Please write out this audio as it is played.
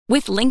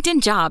With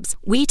LinkedIn Jobs,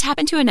 we tap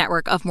into a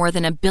network of more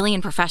than 1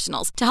 billion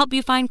professionals to help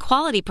you find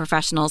quality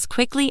professionals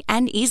quickly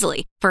and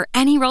easily for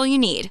any role you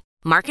need.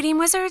 Marketing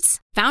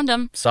wizards? Found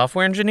them.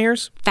 Software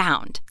engineers?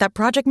 Found. That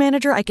project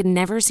manager I could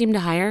never seem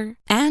to hire?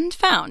 And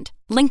found.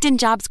 LinkedIn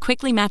Jobs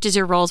quickly matches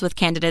your roles with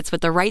candidates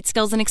with the right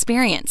skills and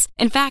experience.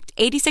 In fact,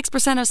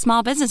 86% of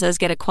small businesses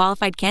get a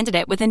qualified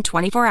candidate within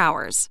 24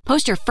 hours.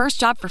 Post your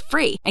first job for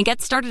free and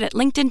get started at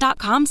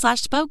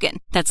linkedin.com/spoken.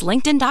 That's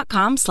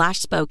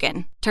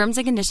linkedin.com/spoken. Terms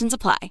and conditions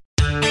apply.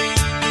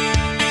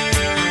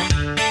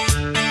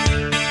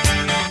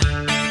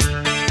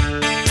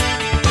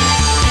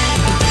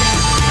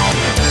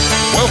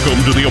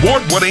 Welcome to the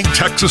award-winning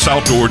Texas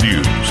Outdoor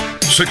News.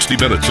 60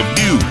 minutes of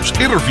news,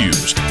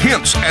 interviews,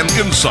 hints, and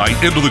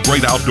insight into the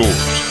great outdoors.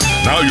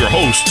 Now your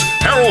hosts,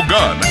 Harold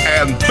Gunn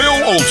and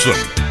Bill Olson.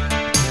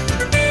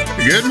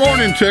 Good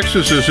morning,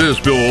 Texas. This is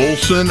Bill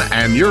Olson,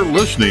 and you're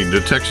listening to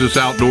Texas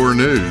Outdoor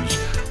News.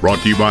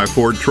 Brought to you by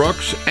Ford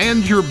Trucks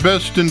and your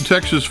best in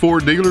Texas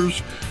Ford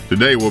dealers.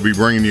 Today we'll be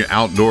bringing you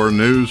outdoor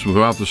news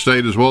throughout the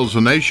state as well as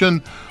the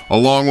nation,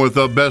 along with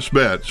the best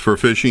bets for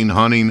fishing,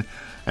 hunting,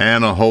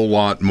 and a whole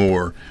lot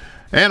more.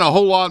 And a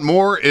whole lot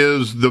more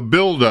is the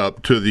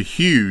build-up to the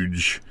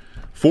huge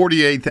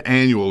 48th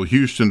Annual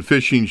Houston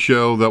Fishing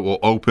Show that will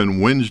open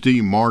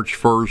Wednesday, March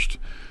 1st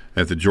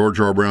at the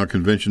George R. Brown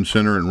Convention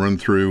Center and run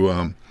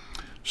through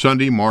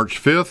Sunday, March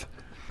 5th.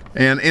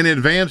 And in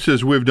advance,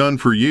 as we've done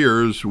for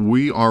years,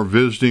 we are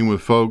visiting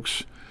with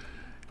folks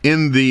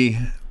in the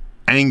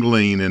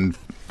angling and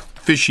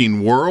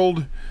fishing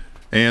world.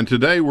 And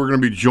today we're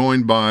going to be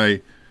joined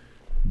by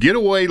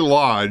Getaway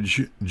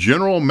Lodge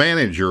General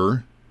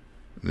Manager.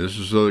 This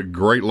is a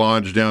great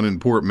lodge down in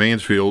Port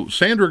Mansfield,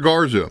 Sandra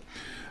Garza.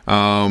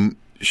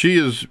 She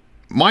is,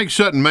 Mike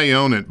Sutton may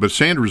own it, but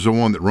Sandra's the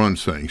one that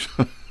runs things.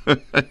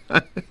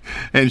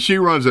 And she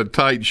runs a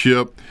tight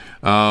ship.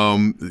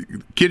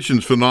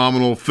 Kitchen's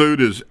phenomenal.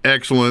 Food is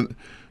excellent.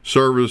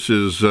 Service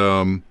is,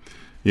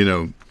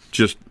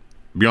 just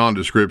beyond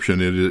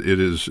description. It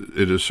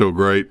is so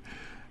great.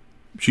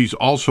 She's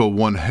also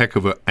one heck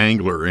of an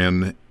angler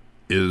and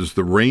is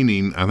the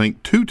reigning, I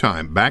think,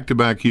 2-time,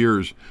 back-to-back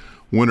years,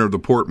 winner of the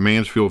Port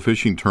Mansfield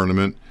Fishing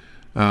Tournament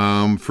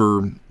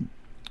for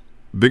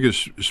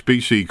biggest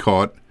species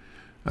caught.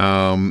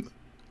 I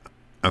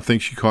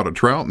think she caught a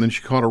trout, and then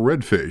she caught a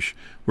redfish.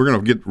 We're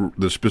going to get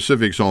the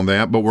specifics on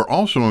that, but we're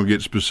also going to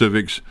get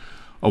specifics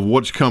of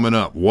what's coming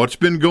up, what's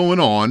been going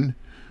on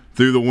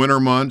through the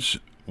winter months,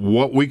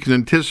 what we can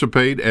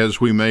anticipate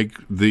as we make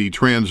the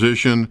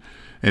transition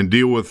and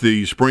deal with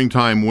the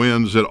springtime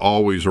winds that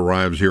always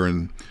arrives here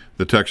in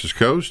the Texas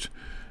coast,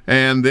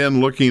 and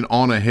then looking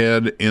on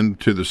ahead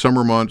into the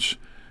summer months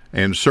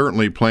and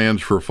certainly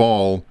plans for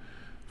fall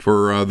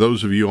for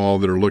those of you all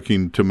that are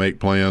looking to make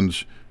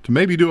plans to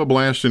maybe do a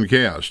blast and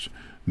cast,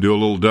 do a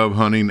little dove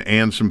hunting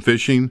and some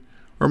fishing,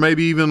 or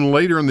maybe even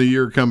later in the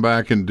year come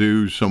back and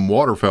do some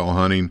waterfowl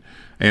hunting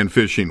and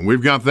fishing.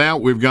 We've got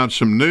that. We've got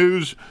some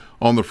news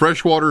on the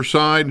freshwater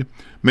side.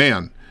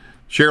 Man,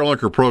 Share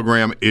Liquor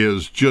program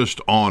is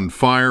just on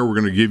fire. We're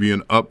going to give you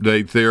an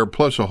update there,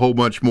 plus a whole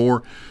bunch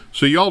more.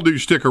 So y'all do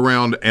stick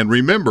around, and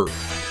remember,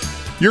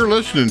 you're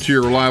listening to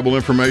your reliable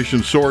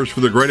information source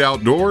for the great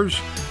outdoors,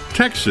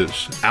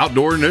 Texas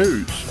Outdoor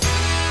News.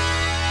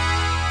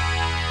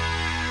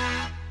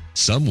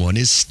 Someone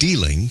is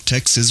stealing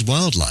Texas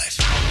wildlife,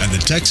 and the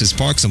Texas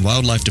Parks and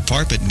Wildlife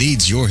Department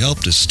needs your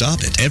help to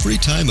stop it. Every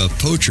time a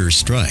poacher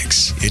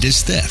strikes, it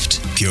is theft,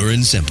 pure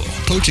and simple.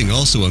 Poaching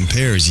also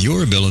impairs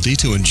your ability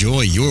to enjoy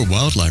your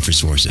wildlife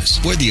resources.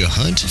 Whether you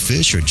hunt,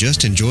 fish, or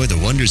just enjoy the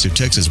wonders of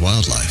Texas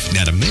wildlife,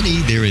 now to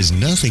many, there is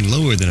nothing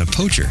lower than a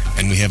poacher,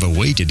 and we have a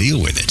way to deal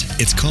with it.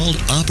 It's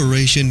called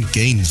Operation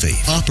Game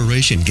Thief.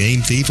 Operation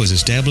Game Thief was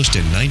established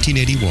in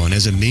 1981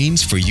 as a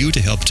means for you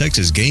to help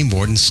Texas game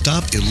wardens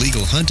stop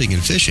illegal hunting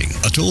and fishing.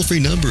 A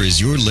toll-free number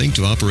is your link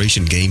to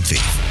Operation Game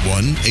Thief.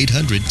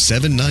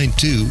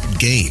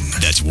 1-800-792-GAME.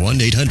 That's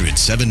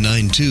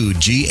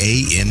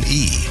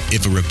 1-800-792-GAME.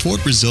 If a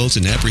report results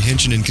in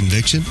apprehension and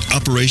conviction,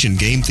 Operation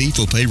Game Thief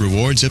will pay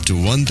rewards up to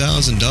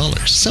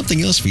 $1,000.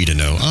 Something else for you to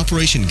know,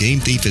 Operation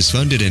Game Thief is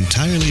funded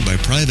entirely by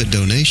private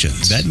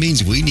donations. That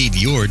means we need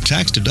your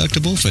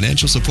tax-deductible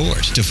financial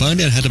support. To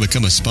find out how to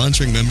become a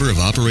sponsoring member of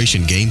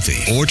Operation Game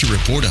Thief or to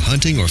report a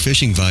hunting or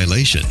fishing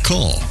violation,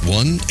 call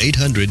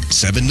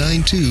 1-800-792-GAME.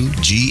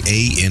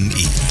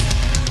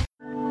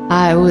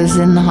 I was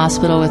in the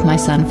hospital with my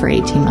son for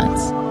 18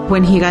 months.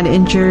 When he got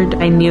injured,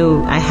 I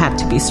knew I had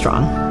to be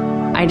strong.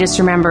 I just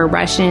remember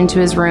rushing into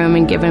his room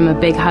and giving him a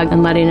big hug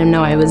and letting him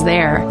know I was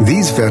there.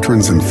 These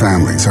veterans and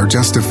families are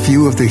just a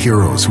few of the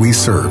heroes we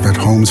serve at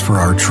Homes for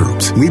Our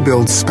Troops. We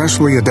build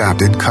specially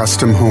adapted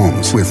custom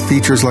homes with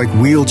features like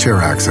wheelchair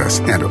access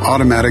and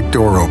automatic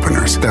door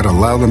openers that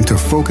allow them to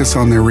focus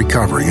on their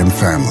recovery and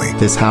family.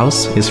 This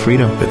house is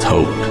freedom. It's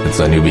hope. It's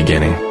a new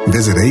beginning.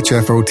 Visit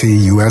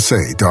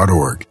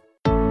hfotusa.org.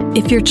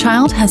 If your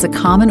child has a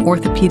common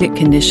orthopedic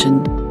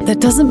condition,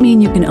 that doesn't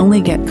mean you can only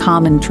get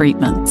common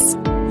treatments.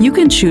 You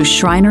can choose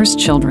Shriners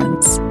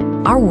Children's.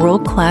 Our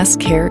world-class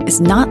care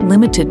is not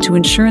limited to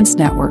insurance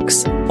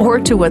networks or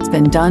to what's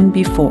been done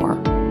before.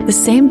 The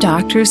same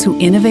doctors who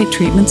innovate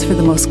treatments for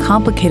the most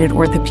complicated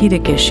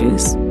orthopedic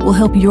issues will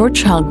help your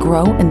child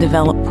grow and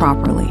develop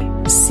properly.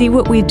 See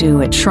what we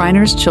do at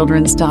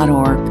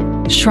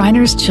shrinerschildren's.org.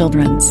 Shriners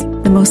Children's,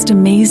 the most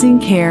amazing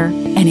care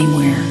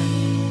anywhere.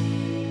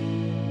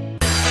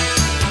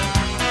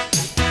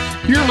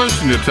 You're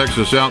listening to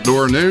Texas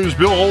Outdoor News.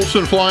 Bill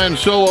Olson flying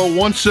solo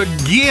once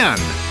again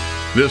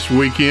this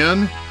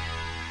weekend.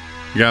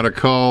 Got a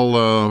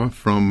call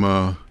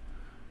from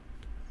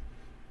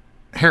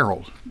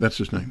Harold. That's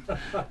his name.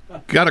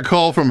 Got a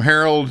call from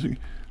Harold.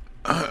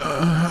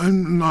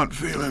 I'm not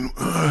feeling.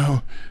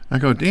 I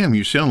go, damn,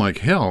 you sound like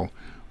hell.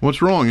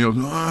 What's wrong? He goes,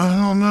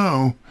 I don't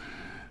know.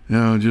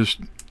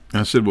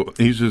 I said, well,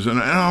 he says, and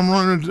I'm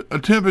running a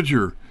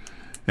temperature.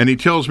 And he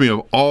tells me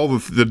of all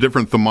the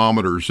different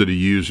thermometers that he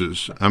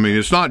uses. I mean,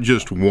 it's not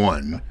just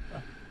one.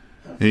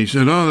 And he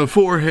said, the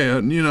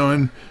forehead,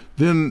 and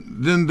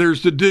then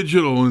there's the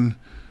digital, and,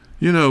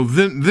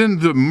 then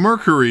the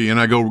mercury. And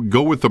I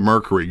go with the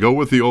mercury. Go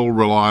with the old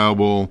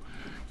reliable,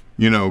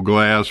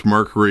 glass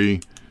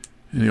mercury.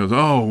 And he goes,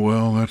 oh,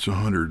 well, that's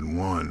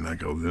 101. I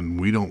go, then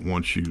we don't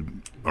want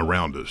you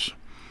around us.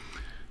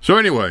 So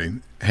anyway,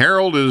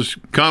 Harold is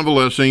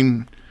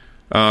convalescing.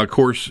 Of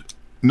course,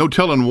 no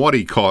telling what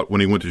he caught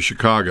when he went to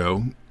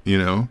Chicago,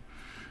 and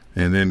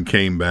then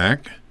came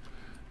back.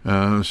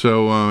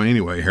 So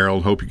anyway,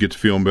 Harold, hope you get to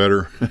feeling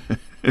better.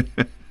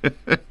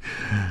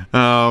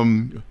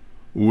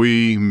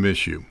 We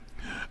miss you.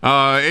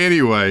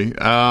 Anyway,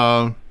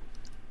 got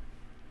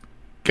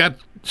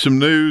some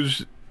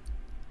news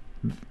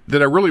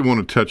that I really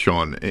want to touch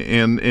on,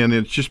 and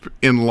it's just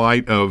in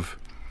light of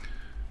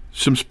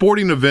some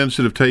sporting events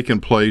that have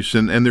taken place,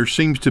 and there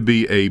seems to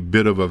be a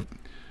bit of a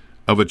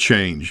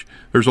change.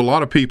 There's a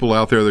lot of people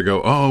out there that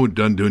go, oh, it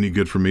doesn't do any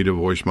good for me to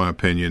voice my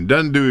opinion.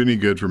 Doesn't do any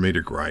good for me to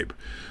gripe.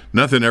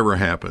 Nothing ever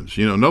happens.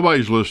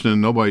 Nobody's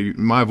listening.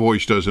 My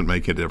voice doesn't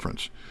make a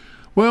difference.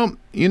 Well,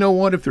 you know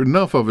what? If there are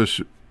enough of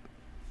us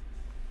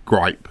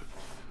gripe,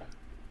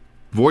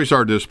 voice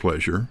our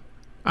displeasure,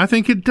 I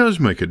think it does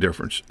make a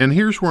difference. And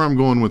here's where I'm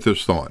going with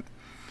this thought.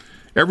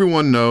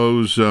 Everyone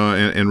knows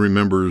and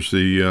remembers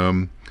we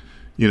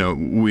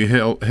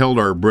held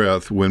our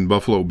breath when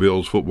Buffalo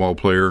Bills football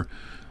player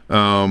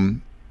Dahmer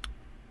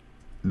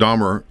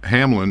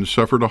Hamlin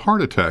suffered a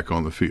heart attack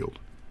on the field.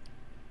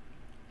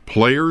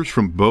 Players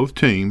from both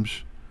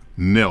teams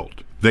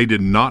knelt. They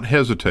did not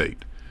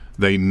hesitate.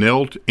 They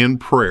knelt in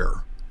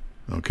prayer.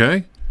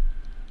 Okay?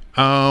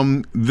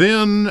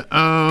 Then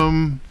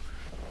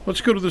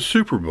let's go to the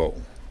Super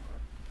Bowl.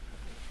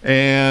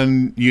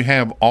 And you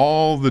have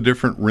all the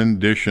different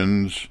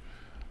renditions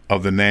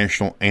of the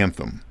national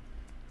anthem.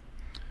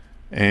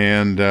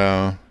 And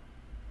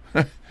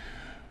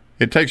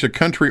it takes a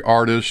country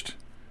artist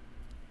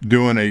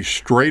doing a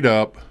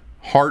straight-up,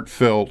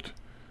 heartfelt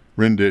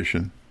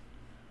rendition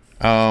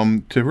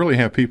to really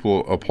have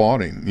people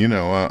applauding,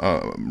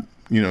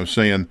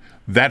 saying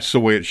that's the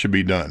way it should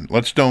be done.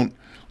 Let's don't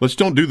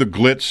do the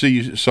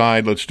glitzy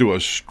side. Let's do a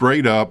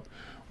straight-up,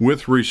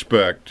 with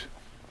respect,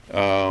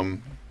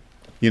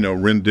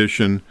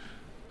 rendition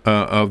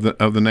of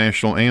the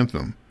national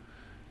anthem.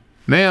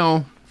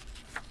 Now,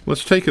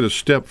 let's take it a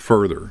step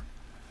further,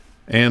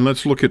 and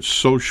let's look at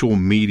social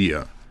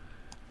media.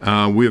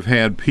 We've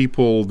had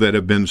people that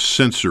have been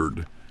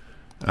censored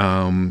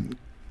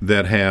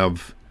that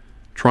have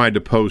tried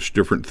to post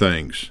different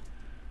things.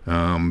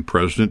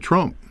 President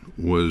Trump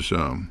was,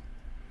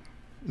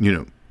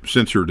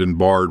 censored and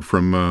barred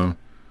from, I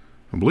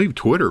believe,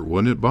 Twitter,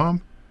 wasn't it,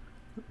 Bob?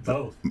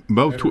 Both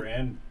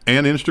Twitter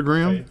and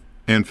Instagram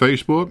and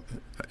Facebook,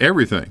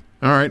 everything.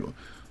 All right.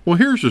 Well,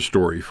 here's a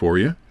story for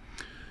you.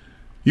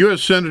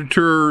 U.S.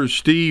 Senator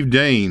Steve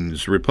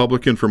Daines,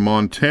 Republican from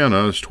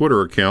Montana's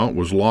Twitter account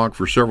was locked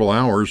for several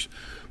hours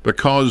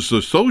because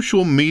the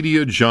social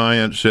media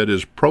giant said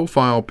his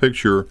profile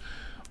picture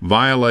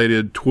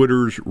violated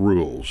Twitter's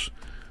rules.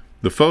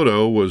 The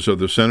photo was of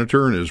the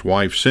senator and his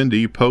wife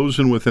Cindy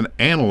posing with an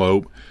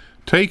antelope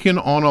taken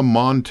on a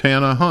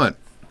Montana hunt.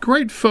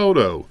 Great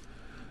photo.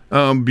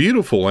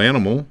 Beautiful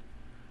animal.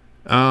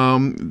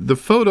 The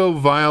photo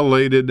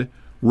violated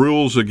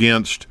rules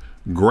against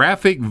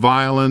graphic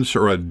violence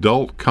or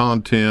adult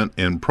content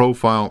and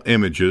profile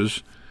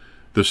images.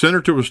 The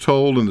senator was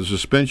told and the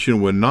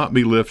suspension would not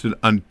be lifted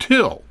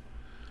until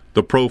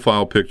the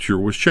profile picture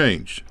was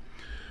changed.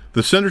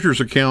 The senator's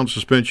account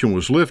suspension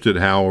was lifted,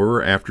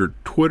 however, after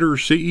Twitter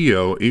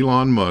CEO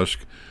Elon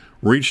Musk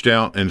reached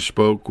out and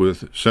spoke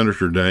with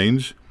Senator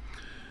Daines.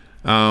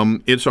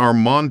 It's our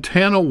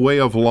Montana way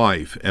of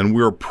life, and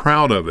we're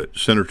proud of it,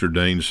 Senator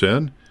Daines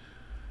said.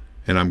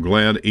 And I'm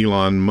glad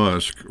Elon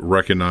Musk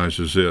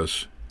recognizes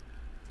this.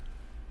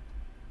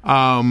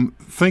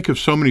 Think of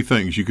so many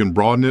things. You can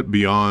broaden it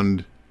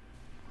beyond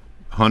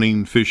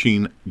hunting,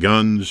 fishing,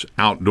 guns,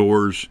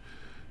 outdoors,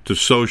 to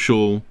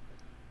social,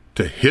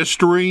 to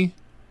history.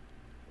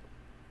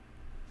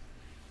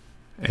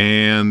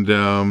 And,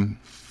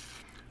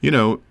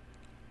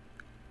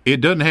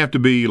 it doesn't have to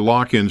be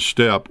lock in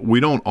step. We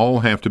don't all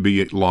have to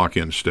be lock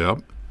in step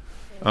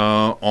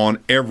on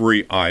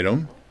every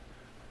item.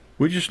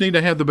 We just need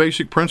to have the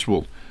basic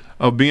principle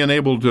of being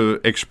able to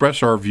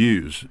express our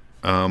views,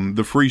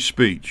 the free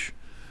speech,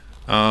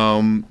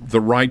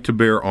 the right to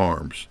bear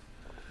arms,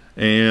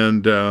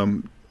 and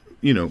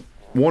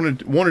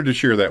wanted to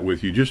share that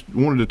with you. Just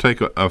wanted to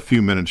take a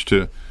few minutes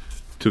to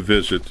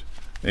visit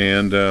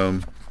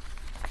and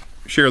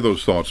share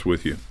those thoughts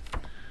with you.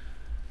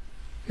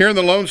 Here in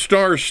the Lone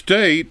Star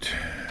State,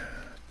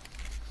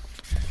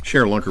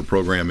 Share Lunker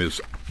program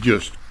is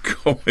just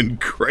going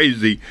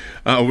crazy.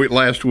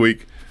 Last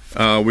week,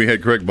 we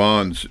had Craig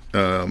Bonds,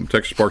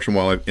 Texas Parks and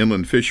Wildlife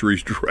Inland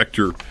Fisheries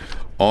Director,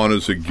 on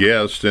as a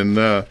guest. And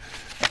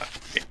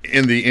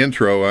in the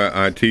intro,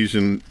 I teased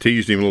him a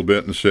little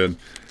bit and said,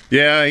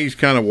 yeah, he's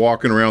kind of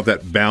walking around with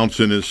that bounce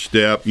in his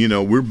step.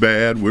 We're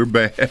bad.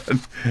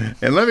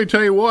 And let me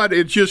tell you what,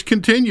 it just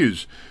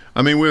continues.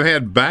 I mean, we've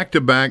had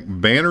back-to-back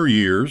banner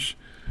years.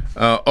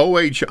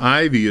 O.H.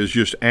 Ivy is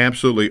just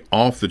absolutely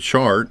off the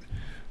chart.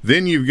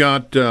 Then you've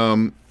got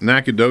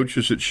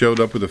Nacogdoches that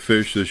showed up with a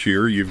fish this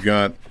year. You've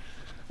got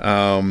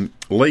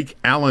Lake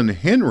Allen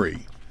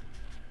Henry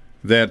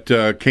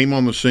that came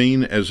on the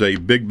scene as a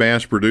big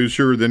bass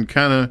producer, then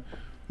kind of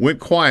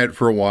went quiet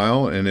for a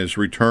while and has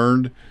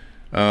returned.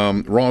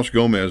 Ross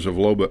Gomez of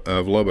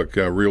Lubbock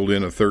reeled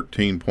in a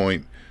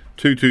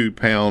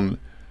 13.22-pound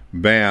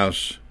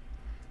bass,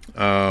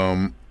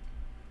 and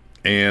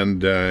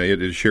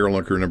it is Share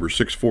Lunker number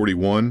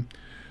 641,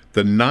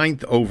 the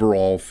 9th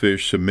overall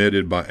fish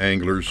submitted by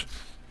anglers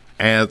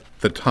at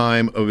the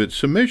time of its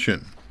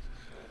submission.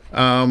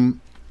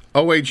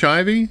 O.H.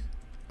 Ivy,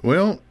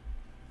 well,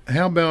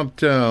 how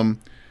about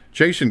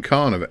Jason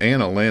Kahn of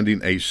Anna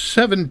landing a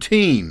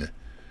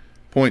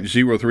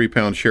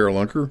 17.03-pound Share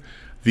Lunker,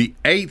 the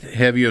 8th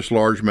heaviest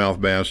largemouth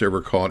bass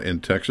ever caught in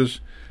Texas,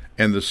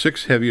 and the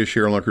 6th heaviest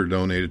Share Lunker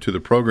donated to the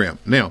program.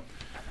 Now,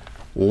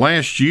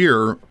 last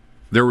year,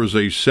 there was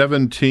a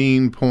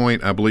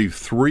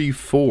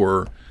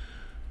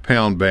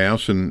 17.34-pound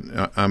bass,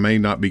 and I may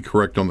not be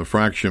correct on the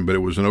fraction, but it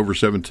was an over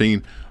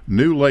 17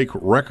 new lake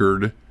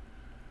record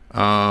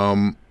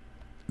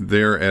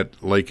there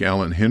at Lake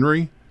Allen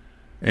Henry,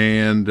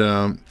 and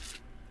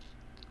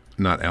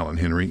not Allen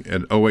Henry,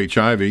 at O.H.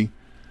 Ivy.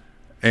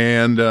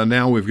 And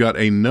now we've got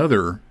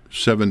another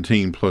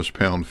 17-plus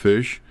pound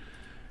fish.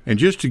 And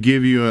just to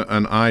give you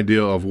an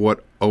idea of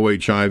what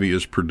O.H. Ivy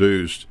has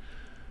produced,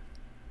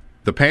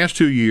 the past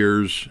 2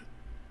 years,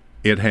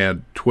 it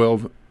had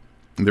 12.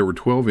 There were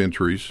 12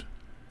 entries,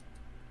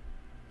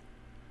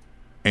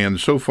 and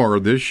so far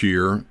this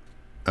year,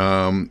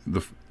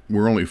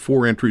 we're only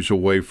 4 entries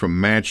away from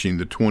matching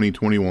the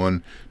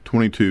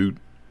 2021-22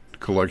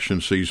 collection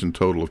season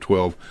total of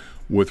 12,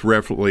 with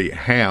roughly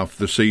half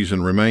the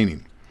season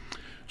remaining.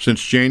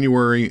 Since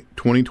January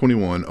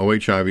 2021,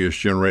 O.H. Ivy has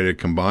generated a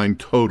combined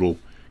total,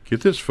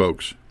 get this,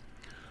 folks,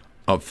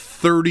 of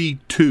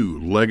 32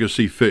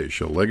 legacy fish.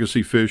 A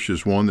legacy fish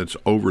is one that's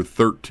over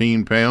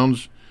 13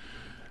 pounds,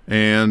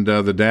 and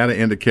the data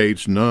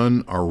indicates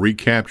none are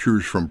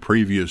recaptures from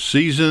previous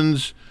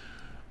seasons,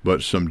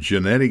 but some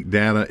genetic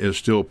data is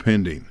still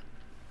pending.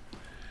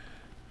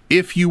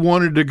 If you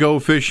wanted to go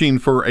fishing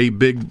for a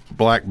big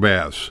black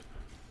bass,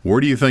 where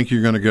do you think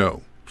you're going to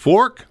go?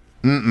 Fork?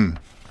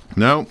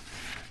 No.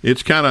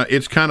 It's kind of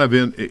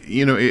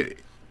in,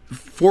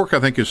 Fork, I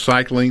think, is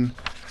cycling.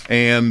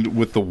 And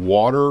with the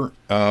water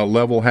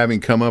level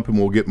having come up, and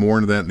we'll get more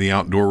into that in the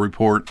outdoor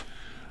report,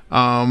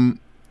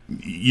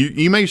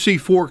 you may see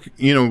Fork,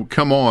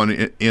 come on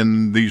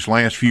in these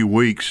last few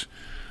weeks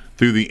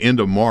through the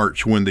end of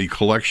March, when the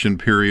collection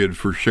period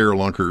for Share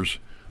Lunkers,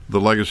 the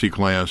legacy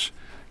class,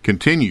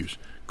 continues.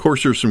 Of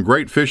course, there's some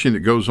great fishing that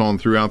goes on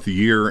throughout the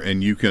year,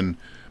 and you can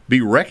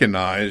be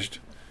recognized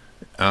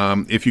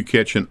if you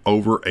catch an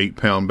over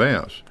 8-pound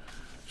bass.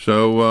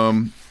 So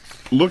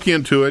look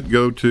into it.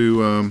 Go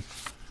to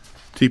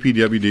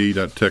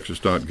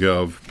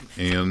tpwd.texas.gov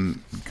and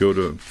go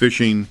to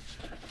fishing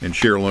and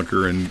Share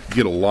Lunker and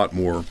get a lot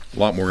more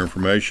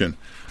information.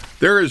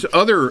 There is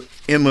other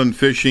inland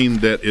fishing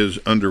that is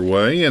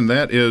underway, and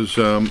that is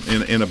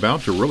and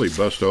about to really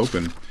bust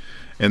open,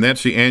 and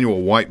that's the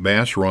annual White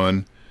Bass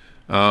Run.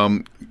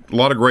 A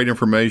lot of great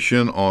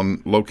information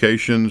on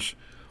locations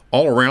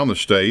all around the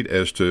state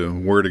as to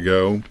where to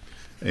go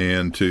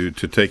and to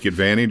take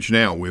advantage.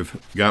 Now, we've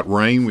got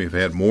rain. We've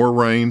had more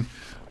rain.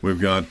 We've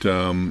got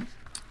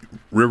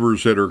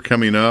rivers that are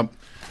coming up,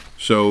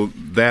 so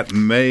that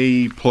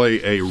may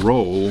play a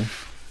role.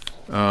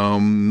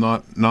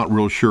 Not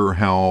real sure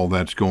how all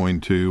that's going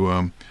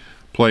to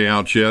play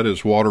out yet,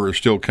 as water is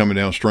still coming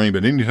downstream.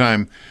 But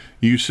anytime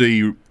you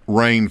see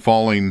rain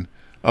falling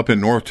up in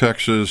North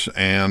Texas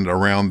and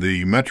around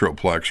the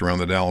Metroplex, around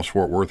the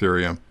Dallas-Fort Worth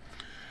area,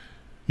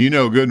 you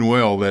know good and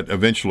well that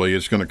eventually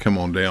it's going to come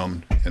on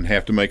down and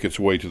have to make its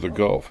way to the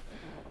Gulf.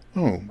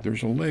 Oh,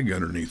 there's a leg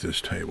underneath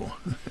this table.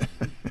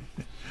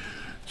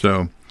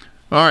 So,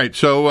 all right.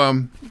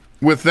 So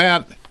with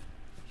that,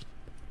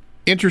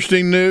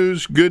 interesting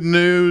news, good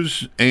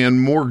news,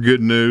 and more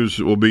good news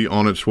will be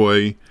on its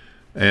way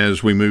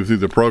as we move through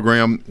the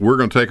program. We're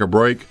going to take a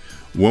break.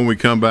 When we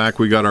come back,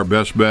 we got our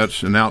best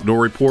bets and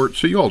outdoor report,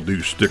 so you all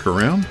do stick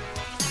around.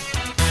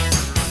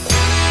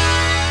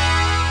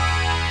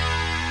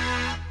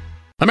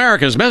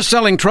 America's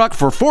best-selling truck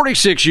for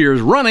 46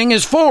 years running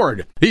is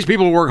Ford. These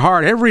people work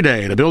hard every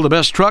day to build the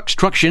best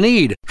trucks you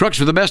need. Trucks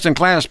with the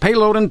best-in-class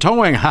payload and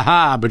towing.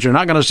 Ha-ha, but you're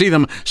not going to see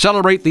them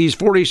celebrate these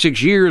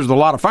 46 years with a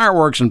lot of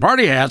fireworks and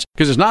party hats,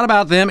 because it's not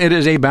about them, it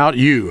is about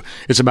you.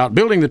 It's about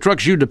building the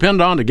trucks you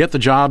depend on to get the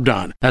job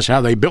done. That's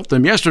how they built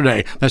them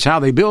yesterday. That's how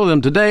they build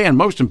them today, and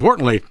most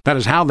importantly, that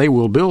is how they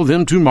will build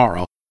them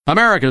tomorrow.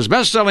 America's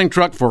best-selling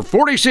truck for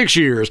 46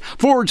 years,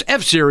 Ford's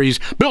F-Series,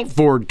 built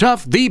Ford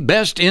tough, the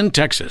best in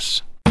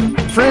Texas.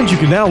 Friends, you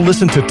can now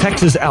listen to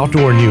Texas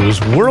Outdoor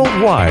News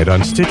worldwide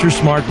on Stitcher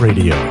Smart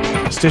Radio.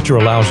 Stitcher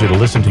allows you to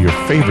listen to your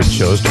favorite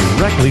shows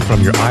directly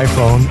from your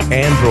iPhone,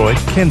 Android,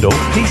 Kindle,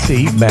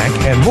 PC, Mac,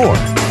 and more.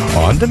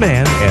 On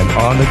demand and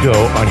on the go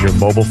on your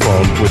mobile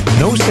phone with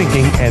no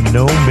syncing and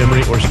no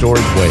memory or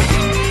storage waste.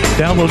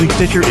 Downloading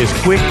Stitcher is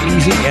quick,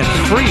 easy, and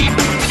free.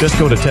 Just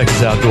go to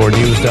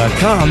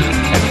TexasOutdoorNews.com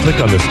and click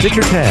on the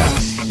Stitcher tab.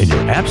 In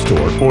your app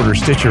store, order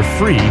Stitcher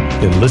free,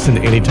 then listen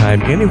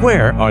anytime,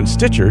 anywhere on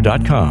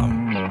Stitcher.com.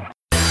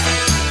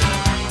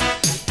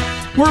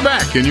 We're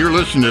back, and you're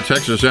listening to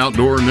Texas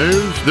Outdoor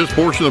News. This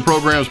portion of the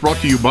program is brought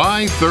to you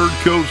by Third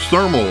Coast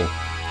Thermal.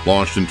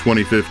 Launched in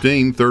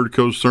 2015, Third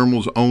Coast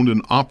Thermal is owned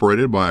and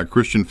operated by a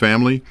Christian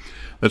family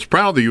that's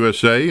proud of the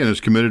USA and is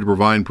committed to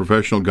providing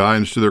professional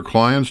guidance to their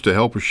clients to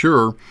help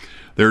assure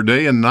their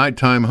day and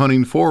nighttime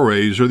hunting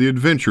forays are the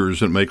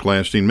adventures that make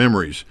lasting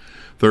memories.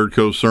 Third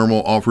Coast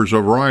Thermal offers a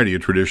variety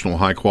of traditional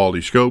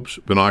high-quality scopes,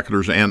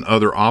 binoculars, and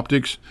other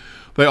optics.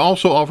 They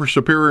also offer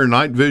superior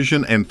night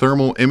vision and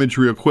thermal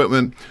imagery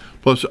equipment,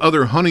 plus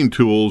other hunting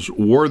tools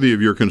worthy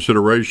of your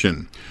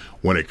consideration.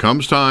 When it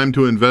comes time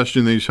to invest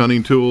in these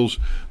hunting tools,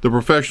 the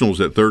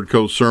professionals at Third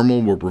Coast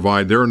Thermal will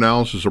provide their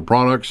analysis of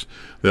products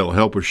that will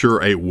help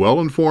assure a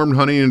well-informed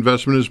hunting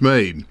investment is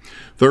made.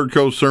 Third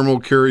Coast Thermal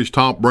carries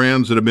top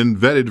brands that have been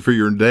vetted for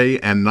your day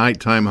and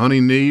nighttime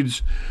hunting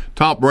needs.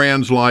 Top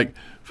brands like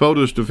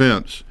Photos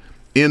Defense,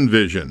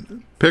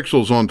 Envision,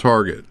 Pixels on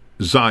Target,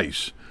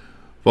 Zeiss,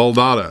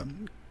 Valdata,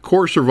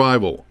 Core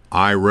Survival,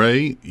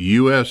 iRay,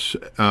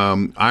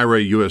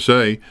 iRay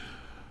USA,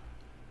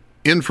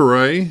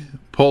 Infraray,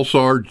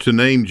 Pulsar, to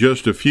name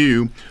just a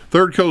few.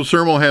 Third Coast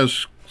Thermal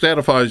has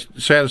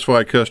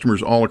satisfied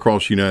customers all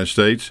across the United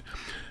States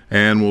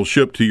and will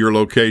ship to your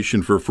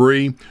location for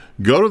free.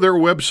 Go to their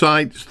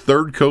website,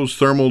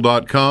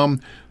 thirdcoastthermal.com,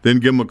 then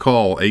give them a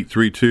call,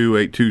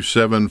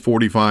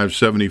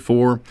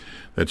 832-827-4574.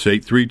 That's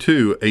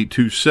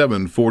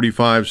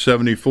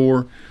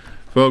 832-827-4574.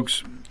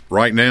 Folks,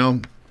 right now,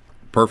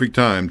 perfect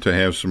time to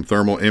have some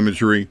thermal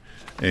imagery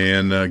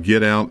and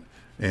get out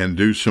and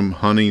do some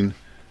hunting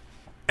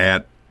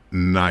at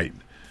night.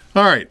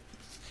 All right,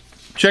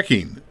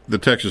 checking the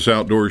Texas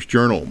Outdoors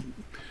Journal.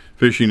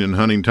 Fishing and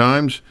hunting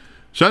times.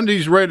 Saturday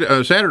is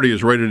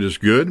rated as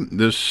good.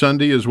 This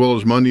Sunday, as well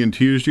as Monday and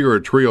Tuesday, are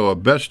a trio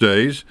of best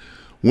days.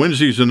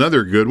 Wednesday's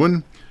another good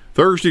one.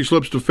 Thursday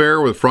slips to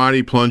fair with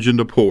Friday plunging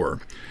to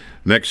poor.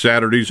 Next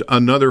Saturday's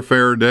another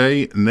fair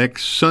day.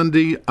 Next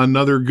Sunday,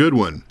 another good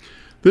one.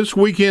 This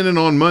weekend and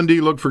on Monday,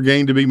 look for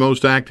game to be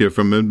most active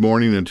from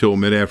mid-morning until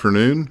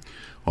mid-afternoon.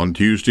 On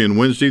Tuesday and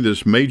Wednesday,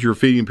 this major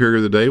feeding period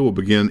of the day will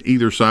begin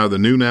either side of the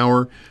noon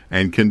hour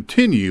and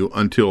continue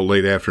until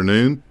late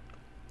afternoon.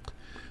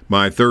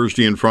 By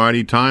Thursday and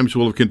Friday, times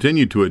will have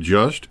continued to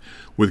adjust,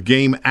 with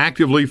game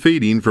actively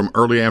feeding from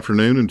early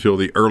afternoon until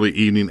the early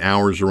evening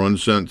hours around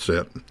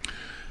sunset.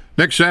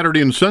 Next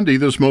Saturday and Sunday,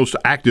 this most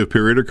active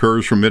period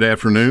occurs from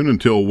mid-afternoon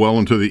until well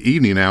into the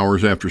evening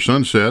hours after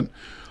sunset.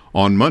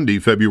 On Monday,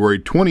 February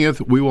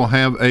 20th, we will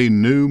have a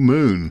new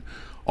moon.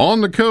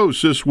 On the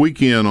coast this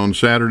weekend on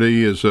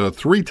Saturday is a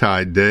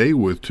three-tide day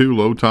with 2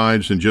 low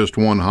tides and just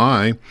 1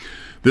 high.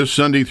 This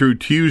Sunday through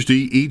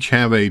Tuesday each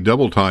have a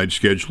double tide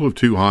schedule of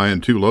 2 high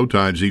and 2 low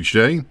tides each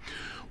day.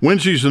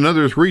 Wednesday's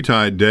another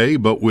 3-tide day,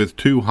 but with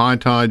 2 high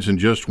tides and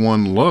just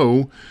 1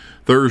 low.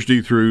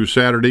 Thursday through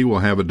Saturday will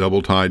have a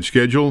double tide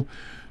schedule.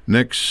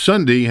 Next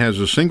Sunday has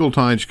a single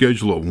tide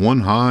schedule of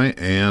 1 high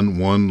and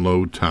 1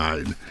 low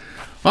tide.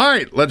 All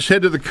right, let's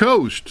head to the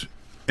coast.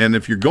 And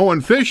if you're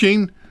going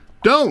fishing,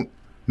 don't.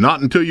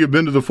 Not until you've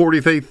been to the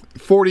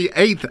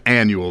 48th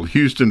Annual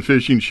Houston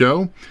Fishing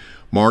Show,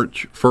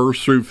 March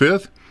 1st through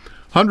 5th.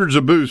 Hundreds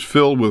of booths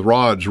filled with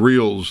rods,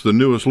 reels, the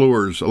newest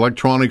lures,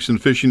 electronics,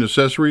 and fishing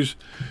accessories.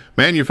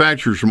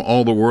 Manufacturers from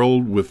all the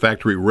world with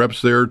factory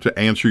reps there to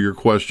answer your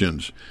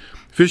questions.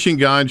 Fishing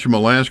guides from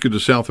Alaska to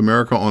South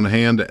America on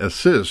hand to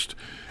assist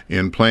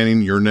in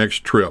planning your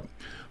next trip.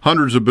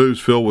 Hundreds of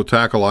booths filled with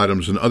tackle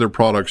items and other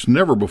products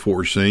never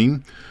before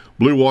seen.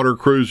 blue water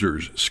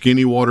cruisers,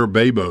 skinny water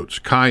bay boats,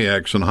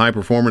 kayaks, and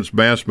high-performance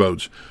bass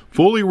boats,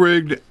 fully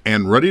rigged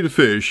and ready to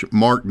fish,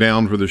 marked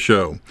down for the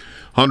show.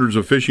 Hundreds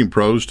of fishing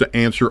pros to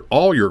answer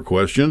all your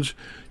questions,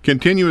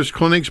 continuous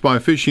clinics by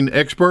fishing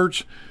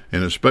experts,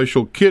 and a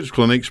special kids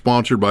clinic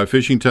sponsored by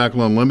Fishing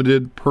Tackle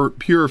Unlimited,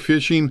 Pure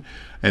Fishing,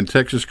 and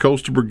Texas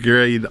Coastal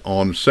Brigade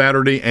on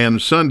Saturday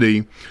and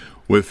Sunday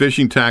with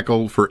fishing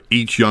tackle for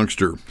each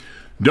youngster.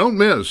 Don't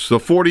miss the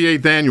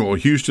 48th Annual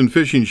Houston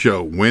Fishing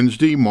Show,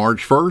 Wednesday,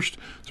 March 1st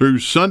through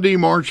Sunday,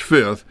 March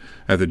 5th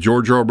at the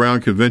George R. Brown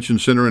Convention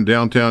Center in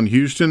downtown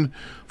Houston.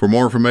 For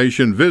more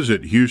information,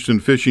 visit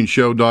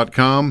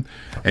HoustonFishingShow.com.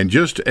 And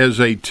just as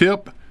a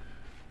tip,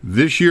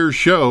 this year's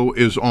show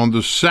is on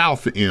the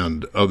south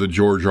end of the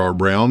George R.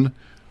 Brown,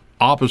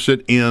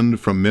 opposite end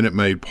from Minute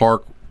Maid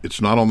Park.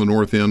 It's not on the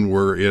north end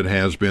where it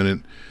has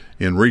been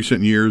in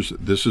recent years.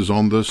 This is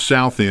on the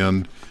south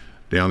end,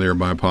 down there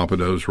by Papa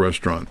Do's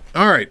restaurant.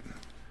 All right.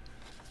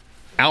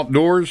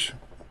 Outdoors,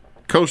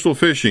 coastal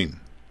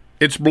fishing.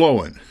 It's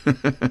blowing.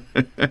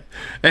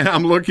 And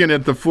I'm looking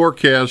at the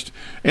forecast,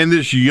 and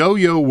this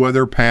yo-yo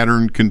weather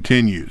pattern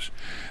continues.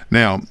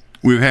 Now,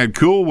 we've had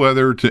cool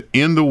weather to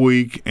end the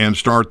week and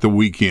start the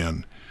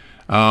weekend.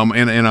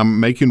 And I'm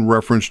making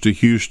reference to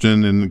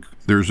Houston, and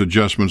there's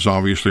adjustments,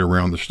 obviously,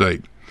 around the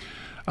state.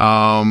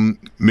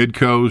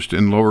 Mid-coast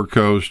and lower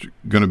coast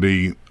going to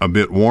be a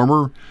bit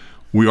warmer.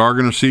 We are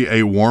going to see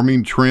a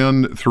warming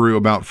trend through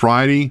about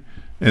Friday,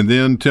 and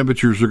then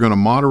temperatures are going to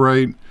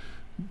moderate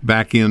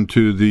back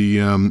into the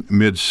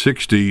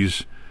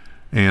mid-60s,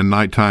 and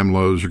nighttime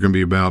lows are going to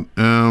be about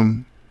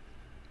low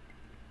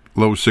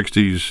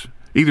 60s,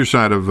 either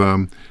side of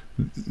the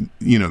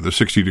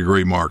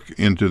 60-degree mark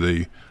into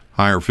the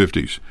higher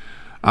 50s.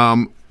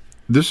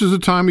 This is a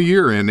time of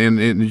year, and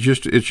it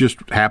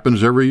just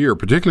happens every year,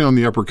 particularly on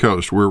the upper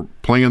coast. We're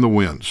playing the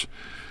winds.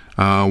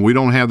 We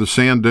don't have the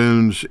sand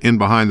dunes in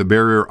behind the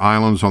barrier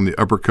islands on the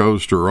upper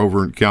coast or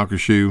over in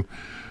Calcasieu,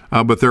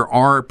 but there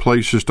are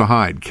places to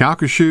hide.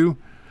 Calcasieu,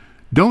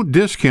 don't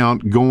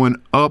discount going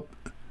up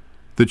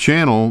the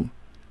channel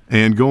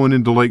and going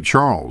into Lake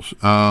Charles.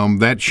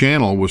 That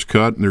channel was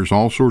cut, and there's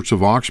all sorts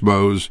of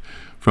oxbows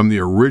from the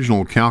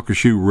original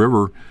Calcasieu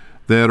River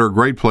that are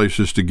great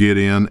places to get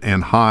in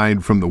and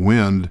hide from the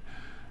wind.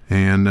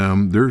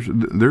 And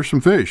there's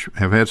some fish.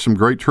 Have had some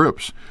great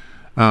trips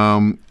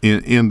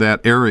in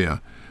that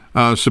area.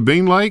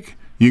 Sabine Lake,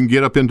 you can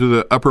get up into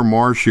the upper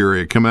marsh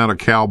area, come out of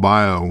Cal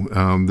Bio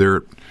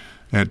there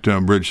at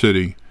Bridge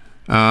City.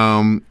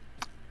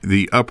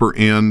 The upper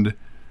end,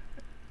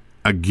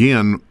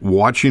 again,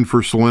 watching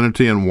for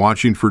salinity and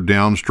watching for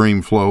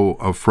downstream flow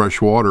of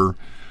fresh water.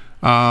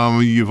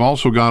 You've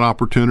also got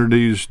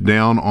opportunities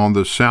down on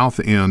the south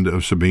end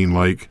of Sabine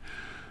Lake.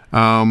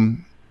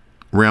 Around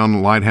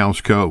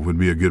Lighthouse Cove would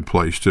be a good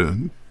place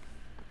to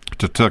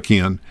tuck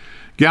in.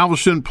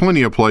 Galveston,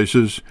 plenty of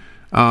places.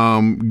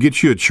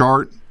 Get you a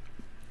chart.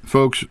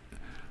 Folks,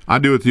 I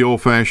do it the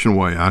old-fashioned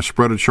way. I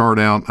spread a chart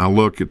out. I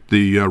look at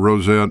the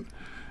rosette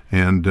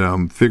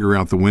and figure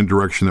out the wind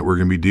direction that we're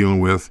going to be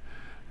dealing with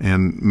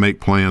and make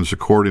plans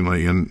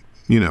accordingly. And,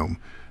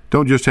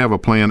 don't just have a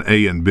plan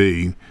A and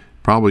B.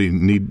 Probably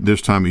need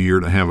this time of year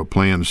to have a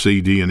plan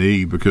C, D, and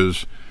E,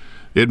 because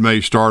it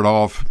may start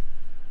off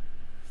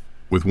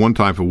with one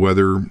type of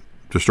weather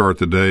to start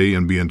the day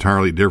and be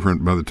entirely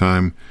different by the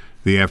time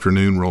the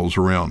afternoon rolls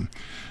around.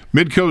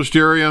 Mid-coast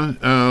area,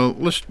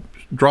 let's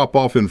drop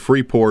off in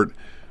Freeport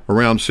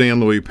around San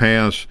Luis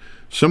Pass.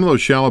 Some of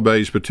those shallow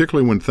bays,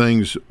 particularly when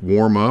things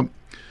warm up,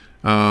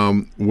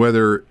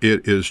 whether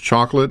it is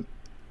Chocolate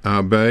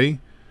Bay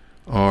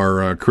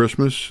or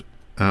Christmas,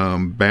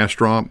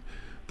 Bastrop,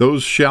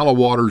 those shallow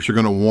waters are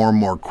going to warm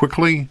more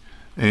quickly,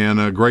 and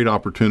a great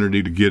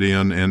opportunity to get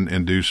in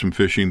and do some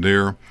fishing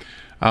there.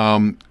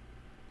 On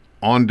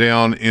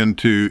down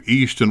into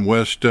east and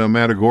west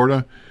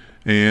Matagorda,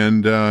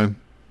 and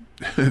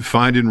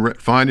finding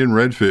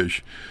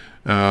redfish.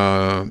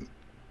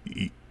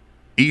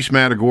 East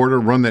Matagorda,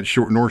 run that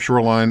north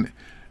shoreline,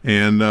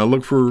 and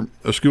look for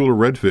a school of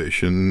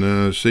redfish,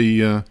 and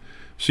see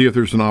if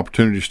there's an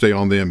opportunity to stay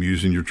on them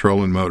using your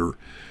trolling motor.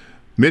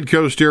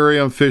 Mid-coast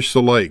area, fish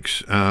the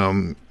lakes.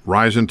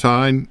 Rising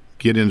tide,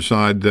 get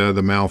inside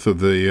the mouth of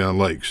the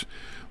lakes.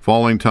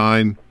 Falling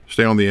tide,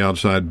 stay on the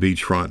outside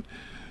beachfront.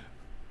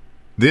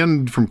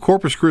 Then from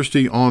Corpus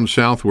Christi on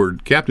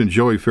southward, Captain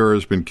Joey Farah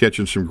has been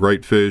catching some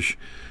great fish.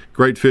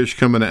 Great fish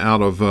coming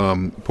out of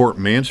Port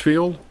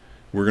Mansfield.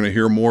 We're going to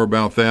hear more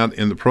about that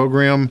in the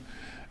program.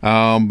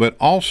 But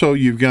also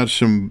you've got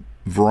some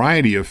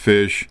variety of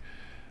fish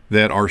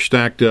that are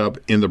stacked up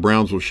in the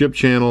Brownsville Ship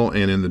Channel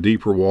and in the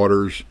deeper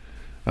waters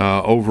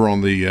over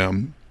on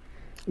the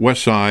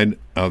west side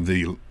of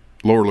the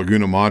lower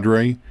Laguna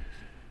Madre.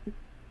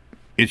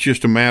 It's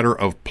just a matter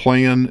of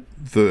playing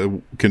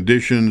the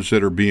conditions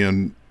that are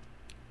being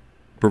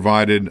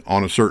provided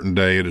on a certain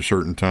day at a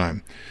certain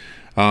time.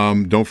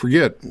 Don't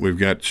forget, we've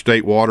got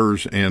state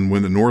waters, and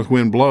when the north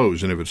wind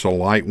blows, and if it's a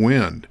light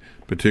wind,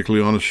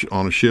 particularly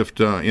on a shift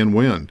in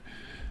wind,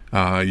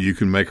 you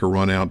can make a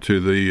run out to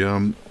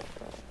the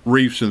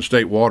reefs and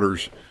state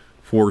waters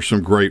for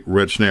some great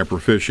red snapper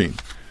fishing.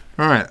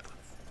 All right.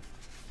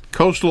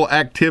 Coastal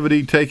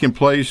activity taking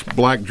place,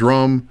 black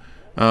drum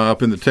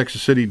up in the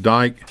Texas City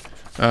Dike.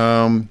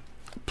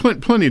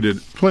 Plenty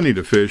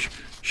to fish.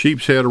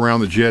 Sheep's head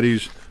around the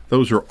jetties.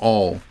 Those are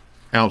all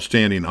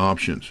outstanding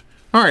options.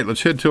 All right,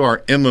 let's head to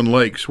our inland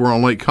lakes. We're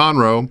on Lake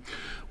Conroe.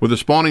 With the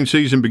spawning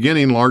season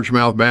beginning,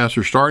 largemouth bass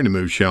are starting to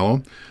move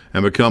shallow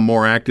and become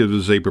more active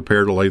as they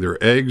prepare to lay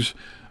their eggs.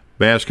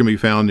 Bass can be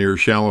found near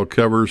shallow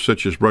covers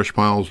such as brush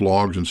piles,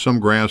 logs, and some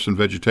grass and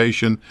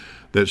vegetation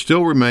that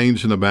still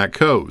remains in the back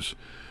coves.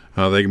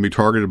 They can be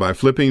targeted by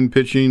flipping,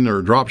 pitching,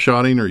 or drop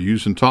shotting, or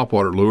using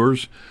topwater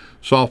lures.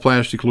 Soft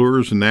plastic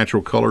lures and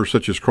natural colors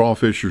such as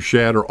crawfish or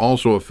shad are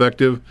also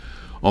effective.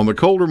 On the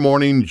colder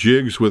morning,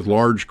 jigs with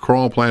large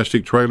crawl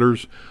plastic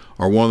trailers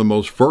are one of the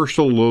most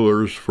versatile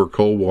lures for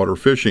cold water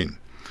fishing.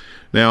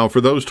 Now,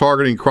 for those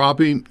targeting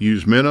crappie,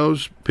 use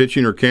minnows,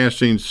 pitching or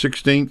casting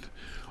 16th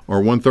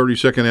or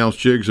 1/32 ounce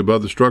jigs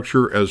above the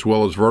structure, as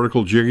well as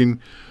vertical jigging.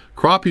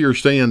 Crappie are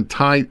staying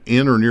tight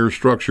in or near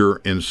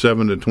structure in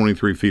 7 to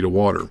 23 feet of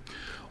water.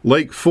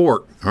 Lake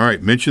Fork, all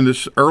right, mentioned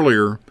this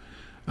earlier,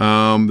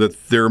 that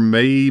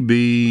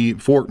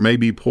Fork may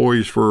be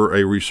poised for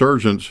a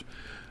resurgence.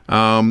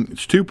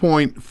 It's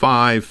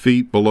 2.5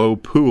 feet below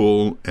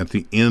pool at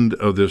the end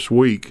of this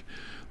week.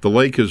 The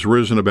lake has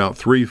risen about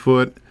 3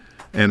 foot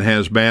and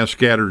has bass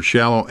scattered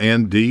shallow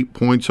and deep.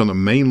 Points on the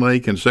main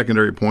lake and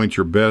secondary points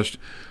are best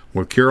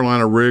with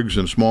Carolina rigs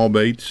and small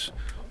baits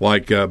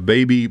like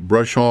baby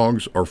brush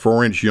hogs or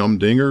 4-inch yum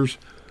dingers.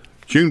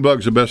 June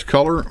bug's the best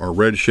color, or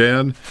red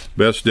shad.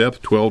 Best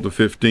depth, 12 to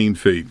 15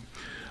 feet.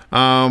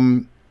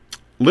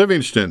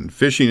 Livingston,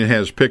 fishing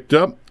has picked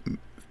up.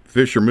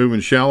 Fish are moving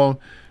shallow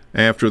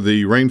after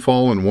the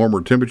rainfall and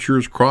warmer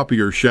temperatures. Crappie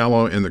are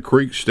shallow in the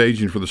creek,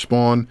 staging for the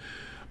spawn,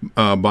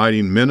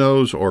 biting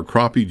minnows or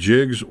crappie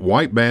jigs.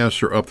 White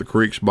bass are up the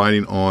creeks,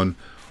 biting on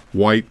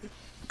white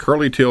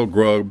curly-tailed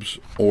grubs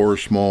or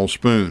small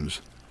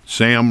spoons.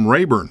 Sam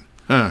Rayburn.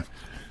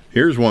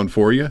 Here's one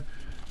for you.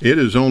 It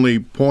is only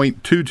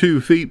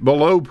 0.22 feet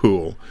below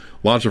pool.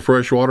 Lots of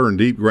fresh water and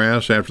deep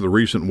grass after the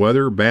recent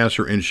weather. Bass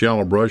are in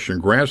shallow brush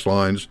and grass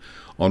lines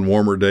on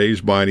warmer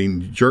days,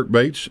 biting jerk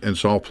baits and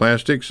soft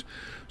plastics.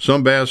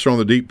 Some bass are on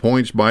the deep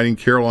points, biting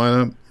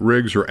Carolina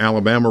rigs or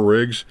Alabama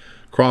rigs.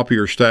 Crappie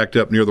are stacked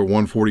up near the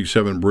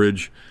 147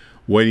 bridge,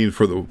 waiting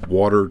for the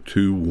water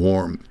to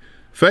warm.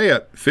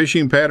 Fayette,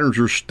 fishing patterns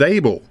are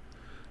stable.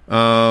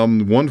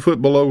 1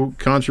 foot below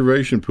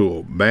conservation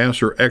pool.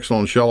 Bass are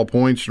excellent on shallow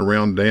points and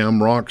around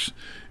dam rocks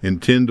in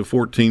 10 to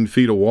 14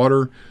 feet of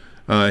water,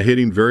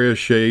 hitting various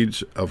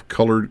shades of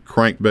colored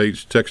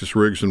crankbaits, Texas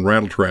rigs, and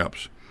rattle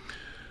traps.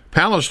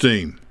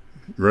 Palestine,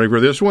 ready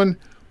for this one?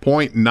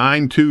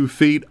 0.92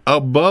 feet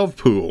above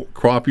pool.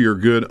 Crappie are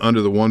good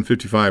under the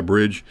 155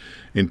 bridge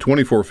in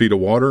 24 feet of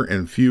water,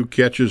 and few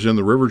catches in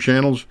the river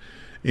channels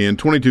in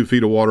 22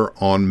 feet of water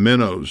on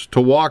minnows.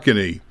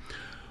 Tawakanee,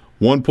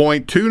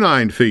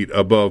 1.29 feet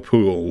above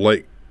pool.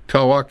 Lake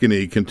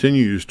Tawakanee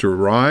continues to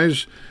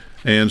rise,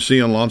 and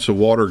seeing lots of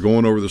water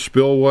going over the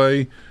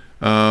spillway.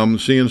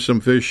 Seeing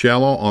some fish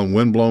shallow on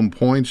windblown